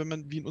zu, ja, wenn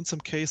man wie in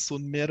unserem Case so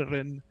einen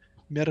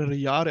mehrere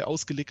Jahre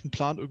ausgelegten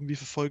Plan irgendwie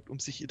verfolgt, um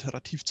sich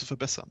iterativ zu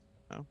verbessern.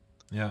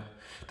 Ja,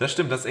 das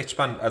stimmt, das ist echt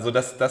spannend. Also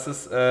das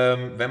ist,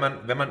 wenn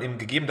man eben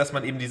gegeben, dass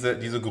man eben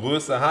diese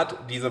Größe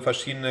hat, diese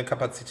verschiedenen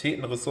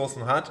Kapazitäten,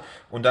 Ressourcen hat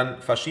und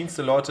dann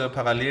verschiedenste Leute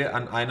parallel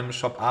an einem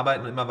Shop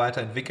arbeiten und immer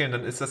weiterentwickeln,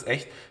 dann ist das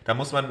echt,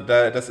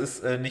 das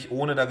ist nicht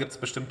ohne, da gibt es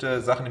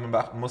bestimmte Sachen, die man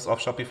beachten muss auf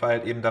Shopify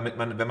halt eben, damit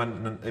man, wenn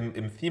man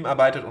im Theme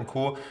arbeitet und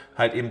Co.,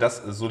 halt eben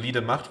das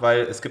solide macht,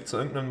 weil es gibt zu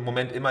irgendeinem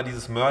Moment immer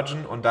dieses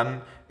Mergen und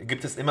dann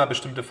gibt es immer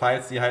bestimmte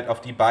Files, die halt auf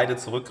die beide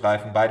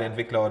zurückgreifen, beide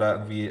Entwickler oder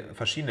irgendwie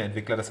verschiedene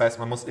Entwickler. Das heißt,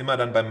 man muss immer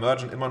dann beim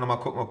Mergen immer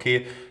nochmal gucken,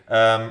 okay,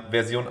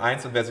 Version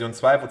 1 und Version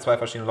 2, wo zwei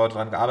verschiedene Leute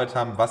dran gearbeitet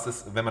haben, was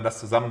ist, wenn man das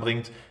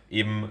zusammenbringt,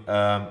 eben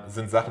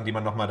sind Sachen, die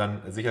man nochmal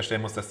dann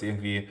sicherstellen muss, dass die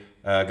irgendwie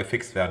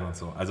gefixt werden und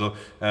so. Also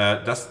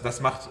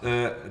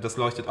das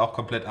leuchtet auch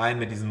komplett ein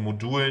mit diesen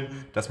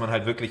Modulen, dass man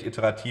halt wirklich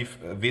iterativ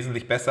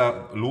wesentlich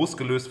besser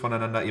losgelöst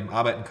voneinander eben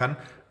arbeiten kann,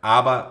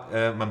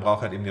 aber man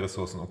braucht halt eben die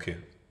Ressourcen, okay.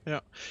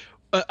 Ja.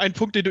 Ein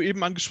Punkt, den du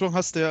eben angesprochen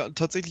hast, der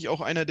tatsächlich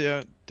auch einer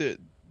der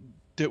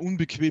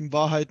unbequemen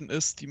Wahrheiten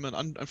ist, die man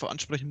einfach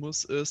ansprechen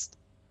muss, ist,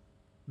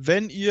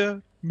 wenn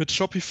ihr mit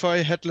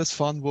Shopify Headless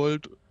fahren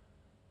wollt,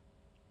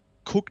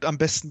 guckt am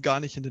besten gar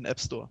nicht in den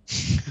App Store.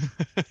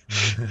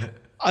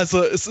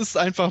 Also es ist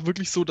einfach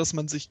wirklich so, dass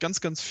man sich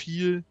ganz, ganz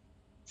viel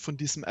von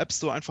diesem App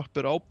Store einfach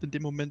beraubt, in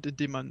dem Moment, in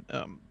dem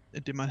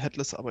man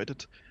Headless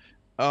arbeitet.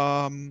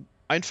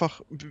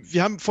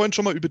 Wir haben vorhin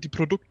schon mal über die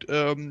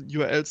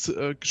Produkt-URLs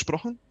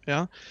gesprochen,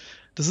 ja.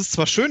 Das ist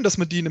zwar schön, dass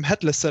man die in einem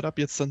Headless-Setup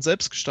jetzt dann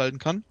selbst gestalten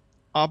kann,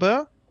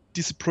 aber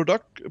diese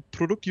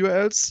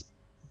Produkt-URLs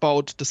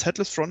baut das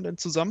Headless-Frontend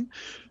zusammen.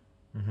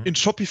 In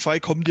Shopify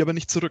kommen die aber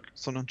nicht zurück,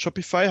 sondern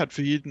Shopify hat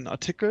für jeden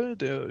Artikel,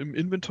 der im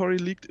Inventory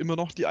liegt, immer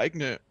noch die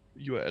eigene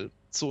URL.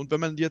 So, und wenn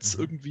man jetzt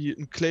irgendwie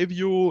ein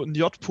Klaviyo, ein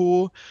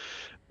JPO,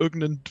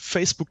 irgendeinen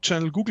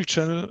Facebook-Channel,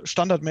 Google-Channel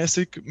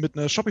standardmäßig mit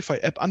einer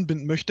Shopify-App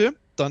anbinden möchte,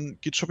 dann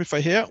geht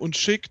Shopify her und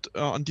schickt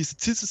an diese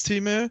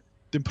Zielsysteme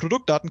den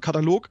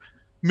Produktdatenkatalog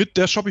mit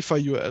der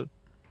Shopify-URL.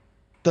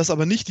 Das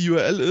aber nicht die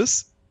URL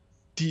ist,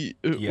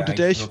 unter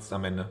der ich nutzt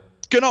am Ende.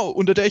 Genau,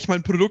 unter der ich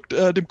mein Produkt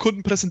dem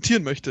Kunden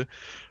präsentieren möchte.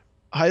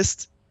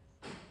 Heißt,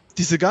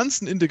 diese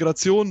ganzen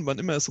Integrationen, wann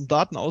immer es um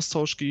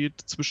Datenaustausch geht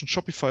zwischen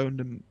Shopify und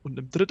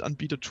einem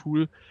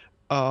Drittanbieter-Tool,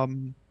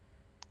 kann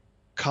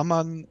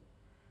man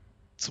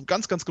zum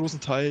ganz, ganz großen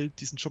Teil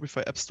diesen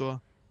Shopify App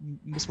Store,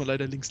 muss man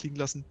leider links liegen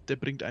lassen, der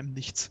bringt einem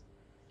nichts.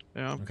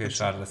 Ja, okay,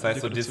 schade. Das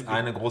heißt, so das ist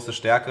eine große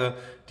Stärke,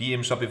 die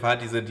eben Shopify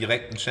hat, diese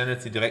direkten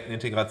Channels, die direkten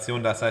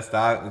Integrationen. Das heißt,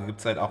 da gibt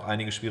es halt auch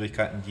einige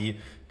Schwierigkeiten, die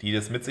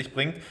das mit sich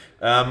bringt.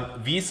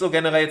 Wie ist so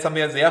generell, jetzt haben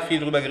wir ja sehr viel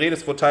drüber geredet,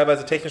 es wurde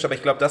teilweise technisch, aber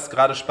ich glaube, das ist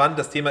gerade spannend.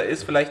 Das Thema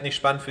ist vielleicht nicht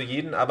spannend für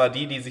jeden, aber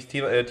die sich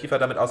tiefer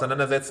damit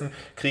auseinandersetzen,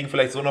 kriegen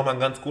vielleicht so nochmal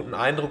einen ganz guten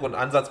Eindruck und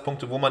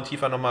Ansatzpunkte, wo man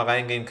tiefer nochmal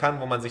reingehen kann,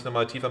 wo man sich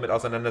nochmal tiefer mit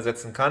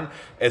auseinandersetzen kann.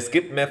 Es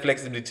gibt mehr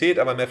Flexibilität,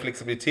 aber mehr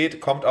Flexibilität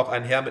kommt auch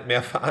einher mit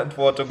mehr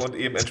Verantwortung und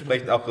eben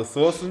entsprechend auch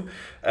Ressourcen.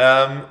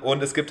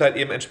 Und es gibt halt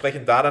eben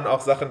entsprechend da dann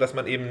auch Sachen, dass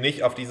man eben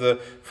nicht auf diese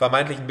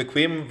vermeintlichen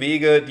bequemen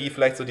Wege, die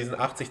vielleicht so diesen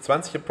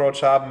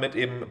 80-20-Approach haben, mit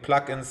eben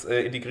Plugins,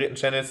 integrierten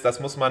Channels, da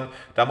muss man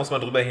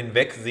drüber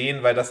hinweg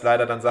sehen, weil das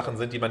leider dann Sachen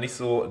sind, die man nicht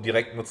so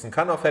direkt nutzen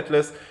kann auf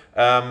Headless,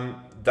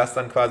 das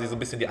dann quasi so ein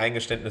bisschen die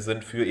Eingeständnisse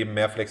sind für eben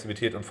mehr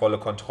Flexibilität und volle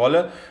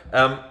Kontrolle.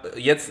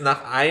 Jetzt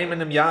nach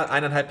 1,5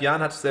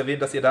 Jahren hattest du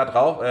erwähnt, dass ihr da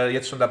drauf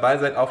jetzt schon dabei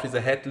seid auf diese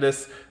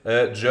Headless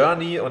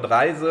Journey und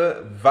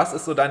Reise. Was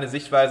ist so deine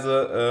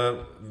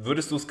Sichtweise?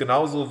 Würdest du es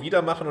genauso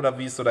wieder machen oder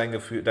wie ist so deine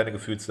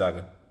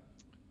Gefühlslage?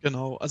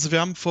 Genau, also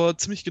wir haben vor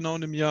ziemlich genau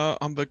einem Jahr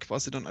haben wir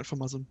quasi dann einfach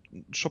mal so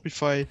einen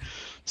Shopify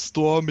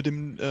Store mit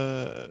dem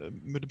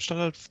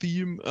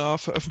Standard-Theme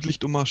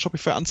veröffentlicht, um mal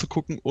Shopify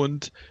anzugucken,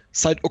 und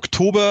seit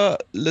Oktober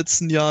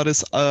letzten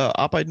Jahres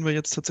arbeiten wir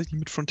jetzt tatsächlich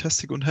mit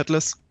Frontastic und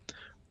Headless,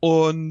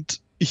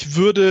 und ich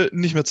würde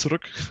nicht mehr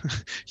zurück.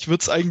 Ich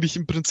würde es eigentlich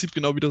im Prinzip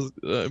genau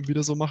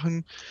wieder so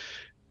machen.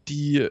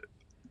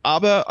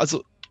 Aber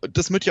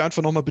das möchte ich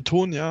einfach nochmal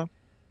betonen, ja.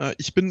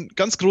 Ich bin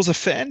ganz großer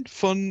Fan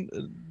von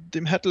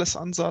dem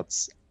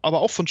Headless-Ansatz,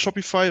 aber auch von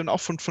Shopify und auch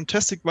von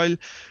Frontastic, weil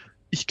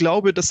ich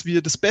glaube, dass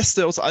wir das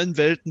Beste aus allen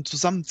Welten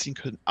zusammenziehen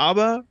können.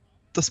 Aber,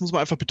 das muss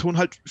man einfach betonen,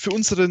 halt für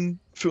unseren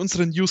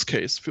Use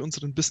Case, für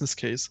unseren Business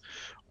Case.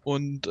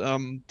 Und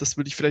das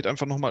würde ich vielleicht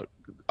einfach nochmal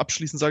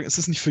abschließend sagen, es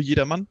ist nicht für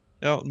jedermann,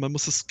 ja, und man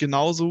muss es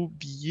genauso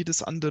wie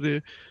jedes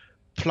andere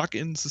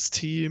Plugin,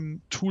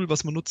 System, Tool,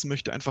 was man nutzen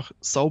möchte, einfach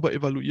sauber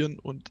evaluieren.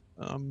 Und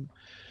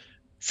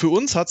für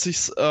uns hat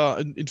sich's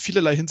in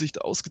vielerlei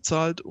Hinsicht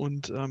ausgezahlt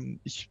und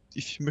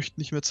ich möchte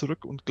nicht mehr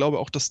zurück und glaube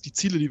auch, dass die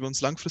Ziele, die wir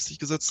uns langfristig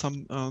gesetzt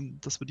haben,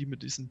 dass wir die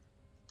mit diesem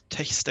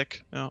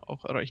Tech-Stack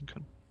auch erreichen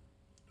können.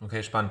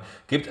 Okay, spannend.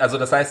 Also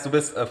das heißt, du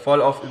bist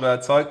voll auf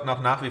überzeugt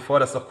noch nach wie vor,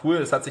 das ist doch cool,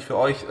 es hat sich für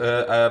euch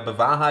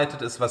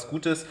bewahrheitet, ist was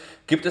Gutes.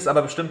 Gibt es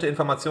aber bestimmte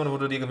Informationen,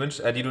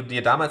 die du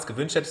dir damals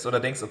gewünscht hättest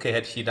oder denkst, okay,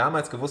 hätte ich die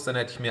damals gewusst, dann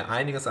hätte ich mir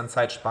einiges an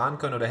Zeit sparen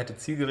können oder hätte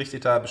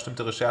zielgerichteter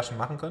bestimmte Recherchen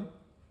machen können?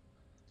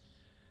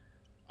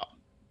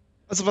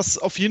 Also was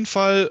auf jeden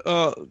Fall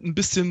ein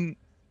bisschen,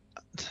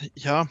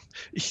 ja,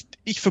 ich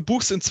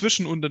verbuche es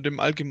inzwischen unter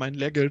dem allgemeinen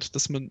Lehrgeld,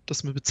 das man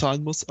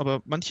bezahlen muss,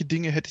 aber manche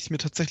Dinge hätte ich mir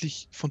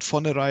tatsächlich von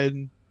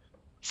vornherein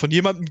von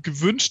jemandem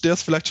gewünscht, der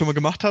es vielleicht schon mal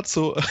gemacht hat.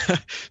 So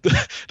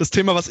das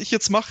Thema, was ich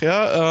jetzt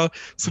mache,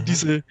 so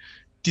diese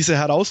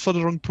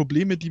Herausforderungen,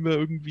 Probleme,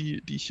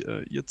 die ich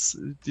jetzt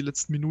die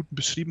letzten Minuten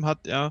beschrieben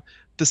hat,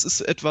 das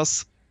ist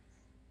etwas,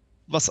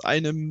 was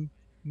einem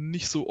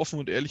nicht so offen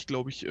und ehrlich,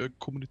 glaube ich,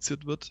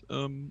 kommuniziert wird.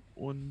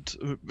 Und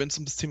wenn es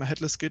um das Thema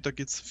Headless geht, da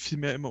geht es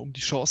vielmehr immer um die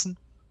Chancen.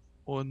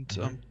 Und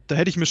da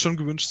hätte ich mir schon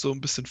gewünscht, so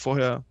ein bisschen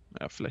vorher,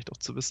 vielleicht auch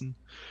zu wissen,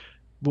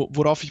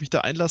 worauf ich mich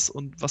da einlasse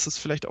und was ist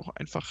vielleicht auch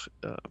einfach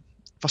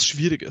was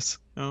schwierig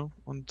ist,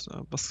 und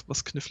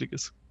was knifflig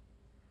ist.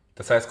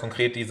 Das heißt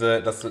konkret,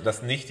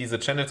 dass nicht diese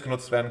Channels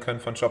genutzt werden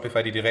können von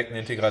Shopify, die direkten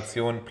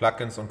Integrationen,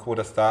 Plugins und Co.,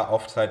 dass da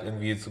oft halt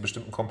irgendwie zu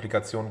bestimmten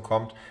Komplikationen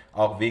kommt,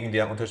 auch wegen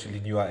der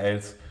unterschiedlichen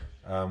URLs.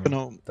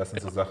 Genau. Das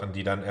sind so Sachen,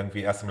 die dann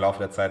irgendwie erst im Laufe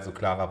der Zeit so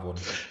klarer wurden.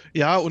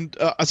 Ja, und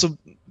also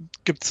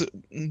gibt es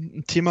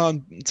ein Thema,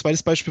 ein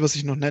zweites Beispiel, was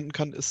ich noch nennen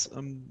kann, ist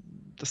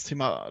das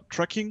Thema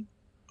Tracking.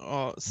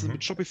 Es ist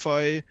mit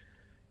Shopify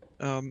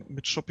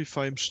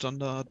im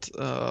Standard,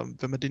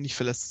 wenn man den nicht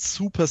verlässt,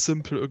 super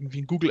simpel, irgendwie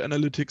in Google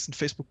Analytics ein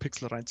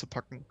Facebook-Pixel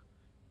reinzupacken.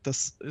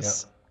 Das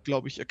ist,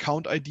 glaube ich,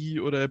 Account-ID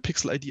oder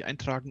Pixel-ID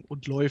eintragen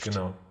und läuft.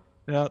 Genau.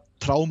 Ja,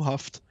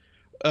 traumhaft.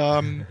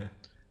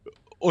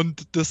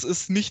 Und das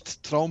ist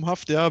nicht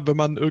traumhaft, wenn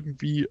man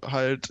irgendwie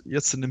halt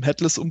jetzt in einem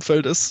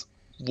Headless-Umfeld ist,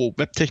 wo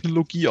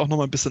Webtechnologie auch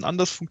nochmal ein bisschen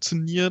anders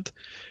funktioniert.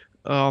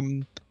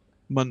 Man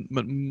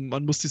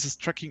muss dieses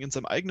Tracking in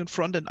seinem eigenen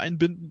Frontend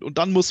einbinden und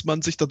dann muss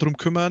man sich darum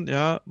kümmern,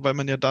 weil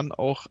man ja dann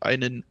auch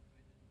einen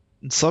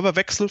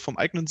Serverwechsel vom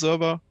eigenen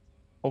Server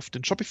auf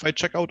den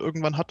Shopify-Checkout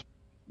irgendwann hat,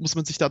 muss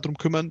man sich darum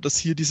kümmern, dass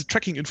hier diese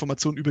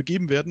Tracking-Informationen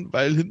übergeben werden,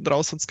 weil hinten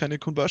raus sonst keine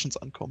Conversions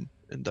ankommen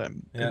in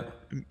deinem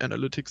im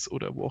Analytics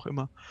oder wo auch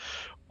immer.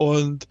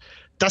 Und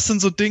das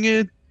sind so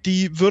Dinge,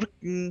 die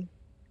wirken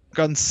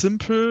ganz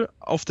simpel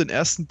auf den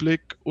ersten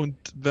Blick und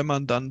wenn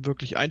man dann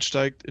wirklich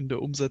einsteigt in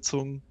der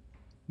Umsetzung,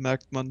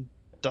 merkt man,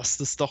 dass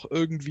das doch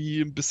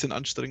irgendwie ein bisschen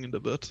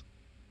anstrengender wird.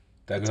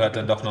 Da gehört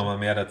dann doch nochmal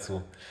mehr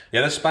dazu.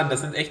 Ja, das ist spannend.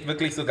 Das sind echt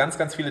wirklich so ganz,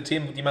 ganz viele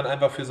Themen, die man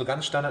einfach für so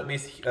ganz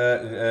standardmäßig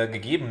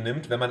gegeben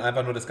nimmt, wenn man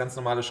einfach nur das ganz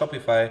normale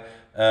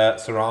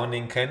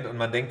Shopify-Surrounding kennt und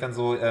man denkt dann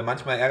so,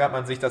 manchmal ärgert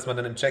man sich, dass man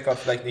dann im Checkout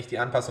vielleicht nicht die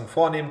Anpassung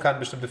vornehmen kann,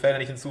 bestimmte Felder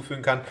nicht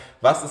hinzufügen kann,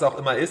 was es auch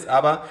immer ist.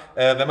 Aber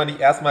wenn man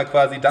nicht erstmal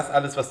quasi das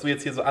alles, was du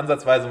jetzt hier so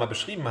ansatzweise mal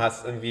beschrieben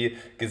hast, irgendwie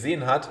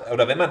gesehen hat,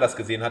 oder wenn man das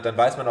gesehen hat, dann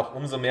weiß man auch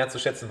umso mehr zu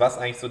schätzen, was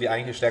eigentlich so die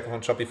eigentliche Stärke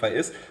von Shopify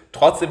ist.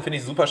 Trotzdem finde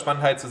ich es super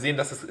spannend halt zu sehen,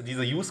 dass es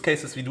diese Use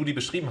Cases, wie du die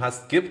beschrieben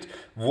hast, gibt,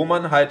 wo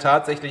man halt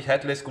tatsächlich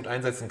Headless gut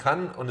einsetzen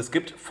kann und es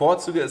gibt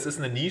Vorzüge, es ist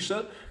eine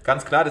Nische,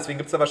 ganz klar, deswegen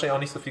gibt es da wahrscheinlich auch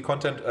nicht so viel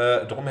Content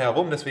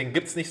drumherum, deswegen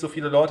gibt es nicht so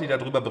viele Leute, die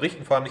darüber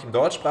berichten, vor allem nicht im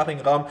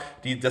deutschsprachigen Raum,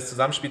 die das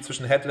Zusammenspiel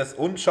zwischen Headless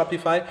und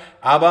Shopify,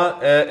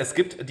 aber es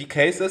gibt die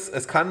Cases,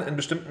 es kann in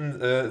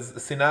bestimmten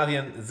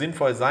Szenarien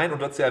sinnvoll sein und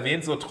du hast ja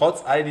erwähnt, so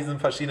trotz all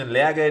diesem verschiedenen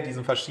Lehrgeld,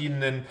 diesen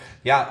verschiedenen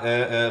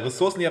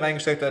Ressourcen, die ihr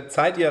reingesteckt habt,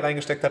 Zeit, die ihr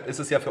reingesteckt habt, ist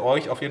es ja für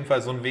euch auf jeden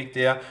Fall so ein Weg,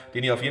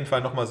 den ihr auf jeden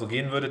Fall nochmal so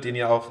gehen würdet, den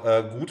ihr auch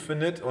gut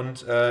findet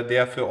und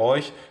der für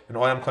euch in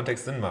eurem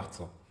Kontext Sinn macht.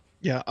 So.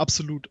 Ja,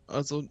 absolut.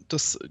 Also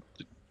das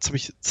habe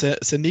ich sehr,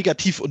 sehr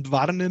negativ und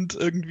warnend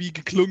irgendwie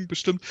geklungen,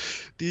 bestimmt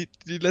die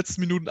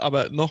letzten Minuten.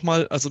 Aber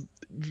nochmal, also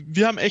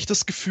wir haben echt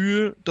das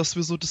Gefühl, dass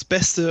wir so das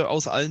Beste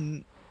aus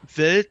allen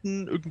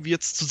Welten irgendwie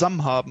jetzt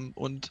zusammen haben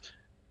und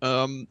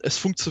es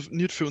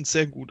funktioniert für uns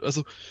sehr gut.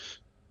 Also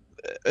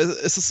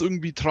es ist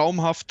irgendwie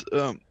traumhaft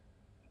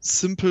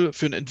simpel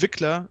für einen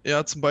Entwickler,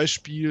 zum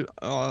Beispiel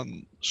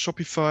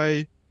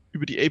Shopify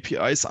über die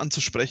APIs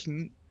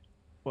anzusprechen,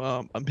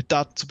 mit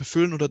Daten zu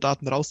befüllen oder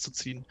Daten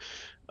rauszuziehen.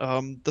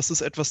 Das ist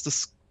etwas,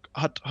 das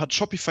hat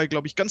Shopify,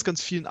 glaube ich, ganz,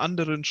 ganz vielen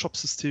anderen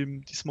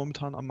Shopsystemen, die es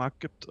momentan am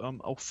Markt gibt,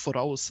 auch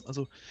voraus.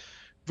 Also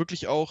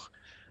wirklich auch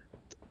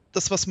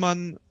das, was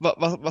man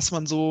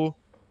so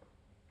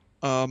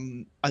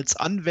als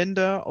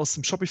Anwender aus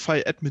dem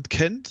Shopify-Admin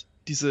kennt,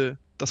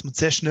 dass man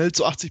sehr schnell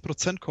zu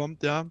 80%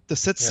 kommt,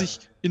 das setzt sich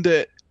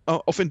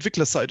auf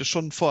Entwicklerseite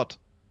schon fort.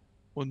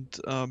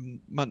 Und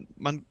man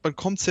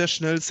kommt sehr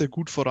schnell, sehr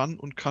gut voran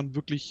und kann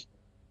wirklich,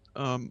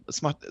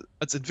 es macht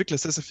als Entwickler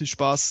sehr, sehr viel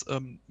Spaß,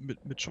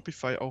 mit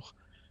Shopify auch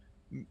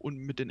und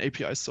mit den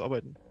APIs zu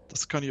arbeiten.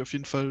 Das kann ich auf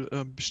jeden Fall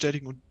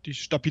bestätigen. Und die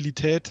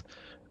Stabilität,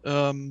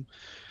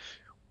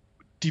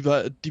 die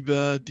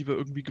wir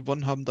irgendwie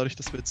gewonnen haben, dadurch,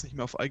 dass wir jetzt nicht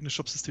mehr auf eigene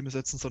Shop-Systeme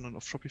setzen, sondern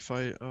auf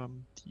Shopify,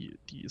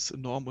 die ist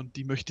enorm und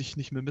die möchte ich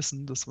nicht mehr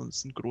missen. Das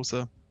ist eine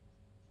große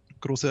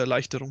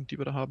Erleichterung, die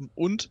wir da haben.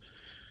 Und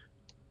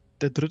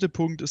der dritte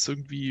Punkt ist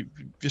irgendwie,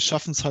 wir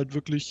schaffen es halt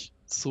wirklich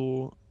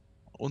so,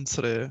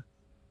 unsere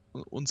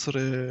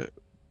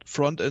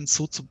Frontends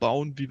so zu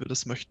bauen, wie wir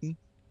das möchten.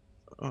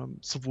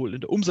 Sowohl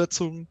in der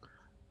Umsetzung,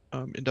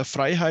 in der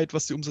Freiheit,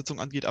 was die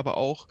Umsetzung angeht, aber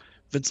auch,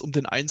 wenn es um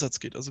den Einsatz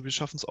geht. Also wir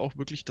schaffen es auch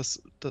wirklich,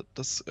 dass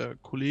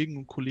Kollegen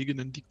und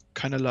Kolleginnen, die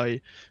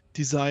keinerlei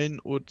Design-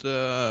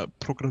 oder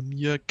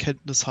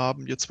Programmierkenntnis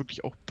haben, jetzt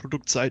wirklich auch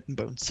Produktseiten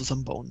bei uns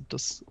zusammenbauen.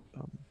 Das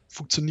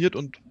funktioniert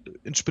und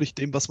entspricht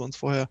dem, was wir uns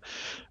vorher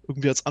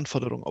irgendwie als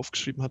Anforderung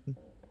aufgeschrieben hatten.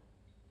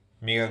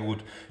 Mega gut.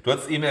 Du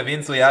hast eben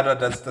erwähnt, so ja,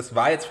 das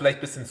war jetzt vielleicht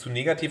ein bisschen zu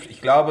negativ.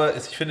 Ich glaube,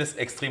 ich finde es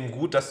extrem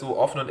gut, dass du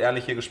offen und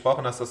ehrlich hier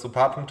gesprochen hast, dass du ein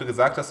paar Punkte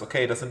gesagt hast,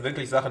 okay, das sind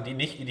wirklich Sachen, die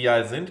nicht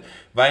ideal sind,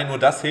 weil nur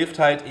das hilft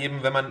halt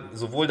eben, wenn man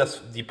sowohl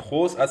die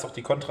Pros als auch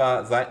die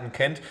Kontraseiten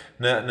kennt,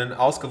 eine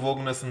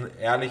ausgewogenes, eine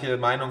ehrliche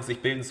Meinung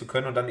sich bilden zu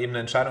können und dann eben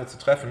eine Entscheidung zu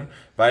treffen,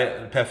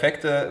 weil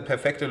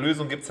perfekte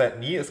Lösung gibt es halt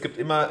nie. Es gibt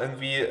immer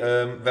irgendwie,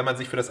 wenn man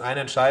sich für das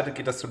eine entscheidet,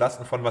 geht das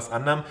zulasten von was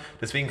anderem.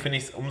 Deswegen finde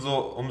ich es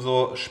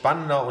umso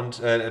spannender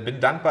und bin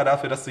dankbar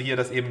dafür, dass du hier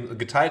das eben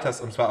geteilt hast,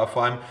 und zwar auch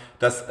vor allem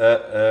das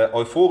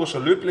euphorische,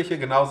 löbliche,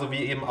 genauso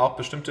wie eben auch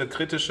bestimmte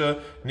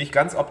kritische, nicht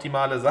ganz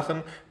optimale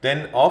Sachen,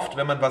 denn oft,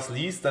 wenn man was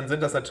liest, dann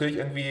sind das natürlich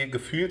irgendwie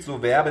gefühlt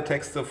so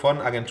Werbetexte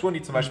von Agenturen,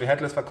 die zum Beispiel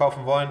Headless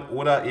verkaufen wollen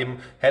oder eben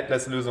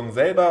Headless-Lösungen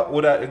selber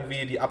oder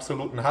irgendwie die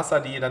absoluten Hasser,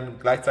 die dann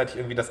gleichzeitig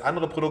irgendwie das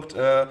andere Produkt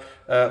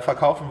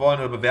verkaufen wollen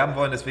oder bewerben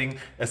wollen. Deswegen,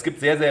 es gibt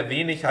sehr, sehr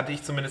wenig, hatte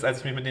ich zumindest, als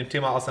ich mich mit dem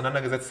Thema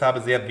auseinandergesetzt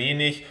habe, sehr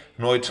wenig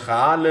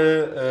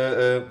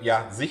neutrale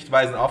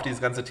Sichtweisen auf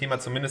dieses ganze Thema,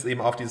 zumindest eben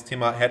auf dieses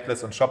Thema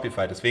Headless und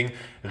Shopify. Deswegen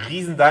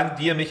riesen Dank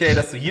dir, Michael,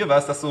 dass du hier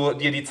warst, dass du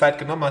dir die Zeit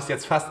genommen hast,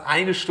 jetzt fast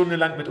eine Stunde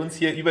lang mit uns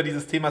hier über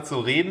dieses Thema zu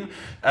reden.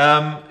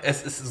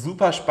 Es ist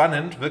super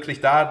spannend,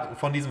 wirklich da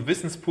von diesem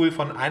Wissenspool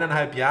von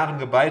 1,5 Jahren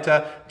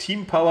geballter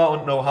Teampower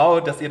und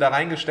Know-how, das ihr da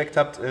reingesteckt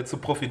habt, zu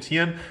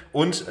profitieren.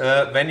 Und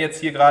wenn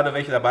jetzt hier gerade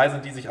welche dabei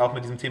sind, die sich auch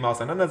mit diesem Thema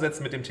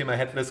auseinandersetzen, mit dem Thema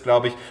Headless,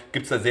 glaube ich,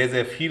 gibt es da sehr,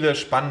 sehr viele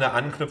spannende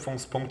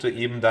Anknüpfungspunkte,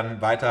 eben dann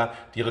weiter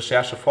die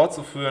Recherche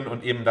fortzuführen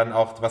und eben dann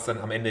auch, was dann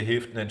am Ende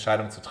hilft, eine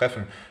Entscheidung zu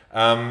treffen.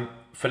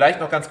 Vielleicht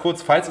noch ganz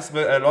kurz, falls es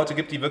Leute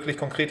gibt, die wirklich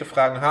konkrete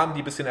Fragen haben,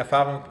 die ein bisschen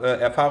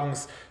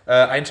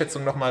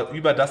Erfahrungseinschätzung nochmal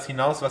über das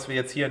hinaus, was wir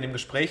jetzt hier in dem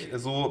Gespräch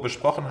so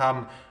besprochen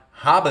haben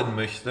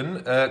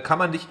möchten, kann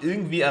man dich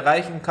irgendwie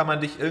erreichen? Kann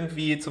man dich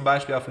irgendwie zum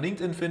Beispiel auf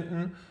LinkedIn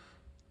finden?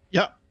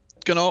 Ja,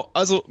 genau.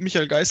 Also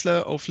Michael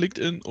Geisler auf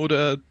LinkedIn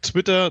oder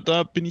Twitter,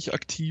 da bin ich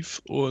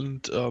aktiv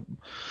und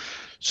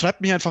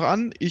schreibt mich einfach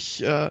an.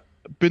 Ich habe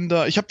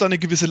da eine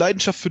gewisse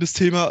Leidenschaft für das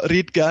Thema,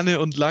 red gerne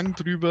und lang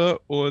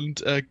drüber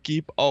und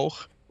gebe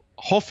auch,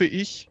 hoffe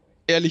ich,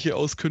 ehrliche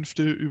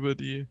Auskünfte über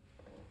die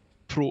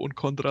Pro- und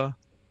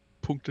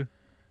Kontra-Punkte.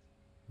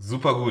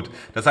 Super gut.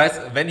 Das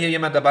heißt, wenn hier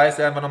jemand dabei ist,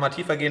 der einfach nochmal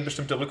tiefergehend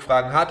bestimmte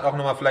Rückfragen hat, auch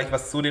nochmal vielleicht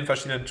was zu den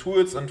verschiedenen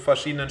Tools und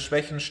verschiedenen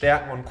Schwächen,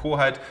 Stärken und Co.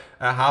 halt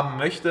haben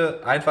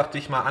möchte, einfach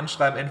dich mal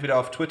anschreiben, entweder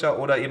auf Twitter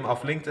oder eben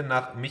auf LinkedIn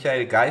nach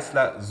Michael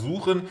Geisler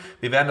suchen.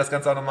 Wir werden das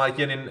Ganze auch nochmal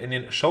hier in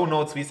den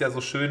Shownotes, wie es ja so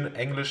schön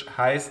englisch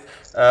heißt,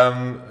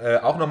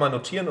 auch nochmal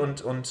notieren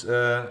und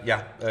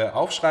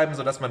aufschreiben,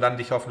 sodass man dann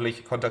dich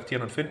hoffentlich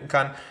kontaktieren und finden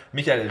kann.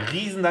 Michael,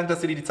 riesen Dank, dass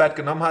du dir die Zeit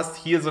genommen hast,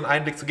 hier so einen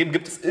Einblick zu geben.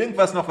 Gibt es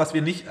irgendwas noch, was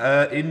wir nicht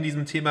in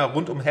diesem Thema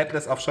rund um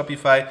Headless auf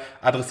Shopify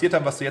adressiert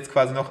haben, was du jetzt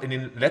quasi noch in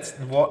den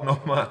letzten Worten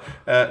nochmal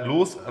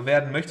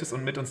loswerden möchtest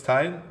und mit uns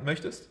teilen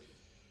möchtest?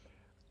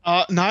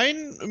 Nein,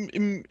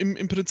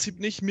 im Prinzip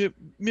nicht. Mir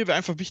wäre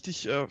einfach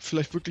wichtig,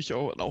 vielleicht wirklich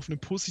auch auf einem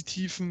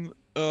positiven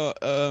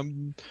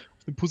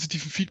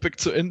Feedback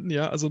zu enden.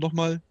 Ja, also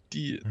nochmal,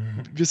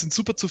 wir sind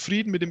super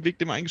zufrieden mit dem Weg,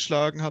 den man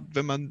eingeschlagen hat,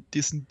 wenn man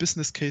diesen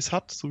Business Case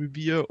hat, so wie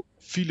wir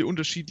viele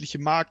unterschiedliche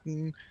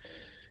Marken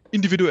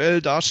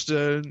individuell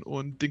darstellen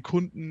und den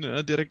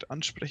Kunden direkt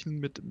ansprechen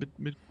mit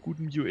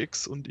gutem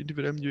UX und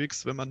individuellem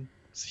UX, wenn man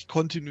sich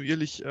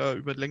kontinuierlich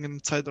über einen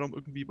längeren Zeitraum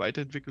irgendwie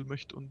weiterentwickeln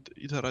möchte und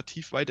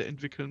iterativ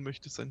weiterentwickeln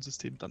möchte, sein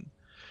System, dann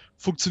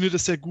funktioniert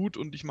das sehr gut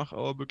und ich mache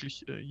aber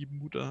wirklich jedem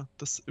Mut,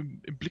 das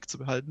im Blick zu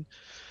behalten.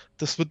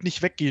 Das wird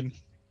nicht weggehen.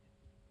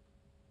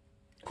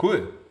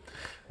 Cool.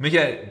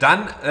 Michael,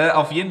 dann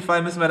auf jeden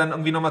Fall müssen wir dann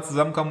irgendwie nochmal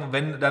zusammenkommen,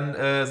 wenn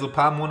dann so ein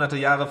paar Monate,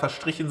 Jahre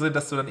verstrichen sind,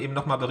 dass du dann eben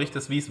nochmal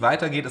berichtest, wie es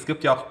weitergeht. Es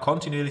gibt ja auch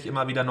kontinuierlich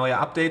immer wieder neue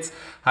Updates.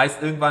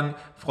 Heißt, irgendwann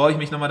freue ich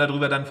mich nochmal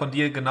darüber, dann von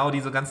dir genau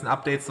diese ganzen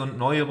Updates und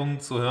Neuerungen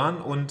zu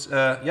hören. Und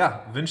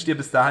wünsche dir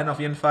bis dahin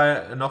auf jeden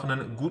Fall noch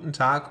einen guten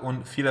Tag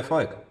und viel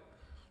Erfolg.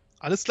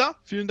 Alles klar,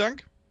 vielen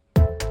Dank.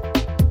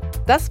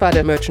 Das war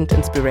der Merchant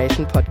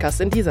Inspiration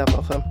Podcast in dieser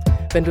Woche.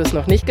 Wenn du es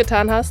noch nicht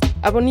getan hast,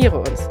 abonniere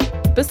uns.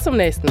 Bis zum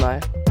nächsten Mal.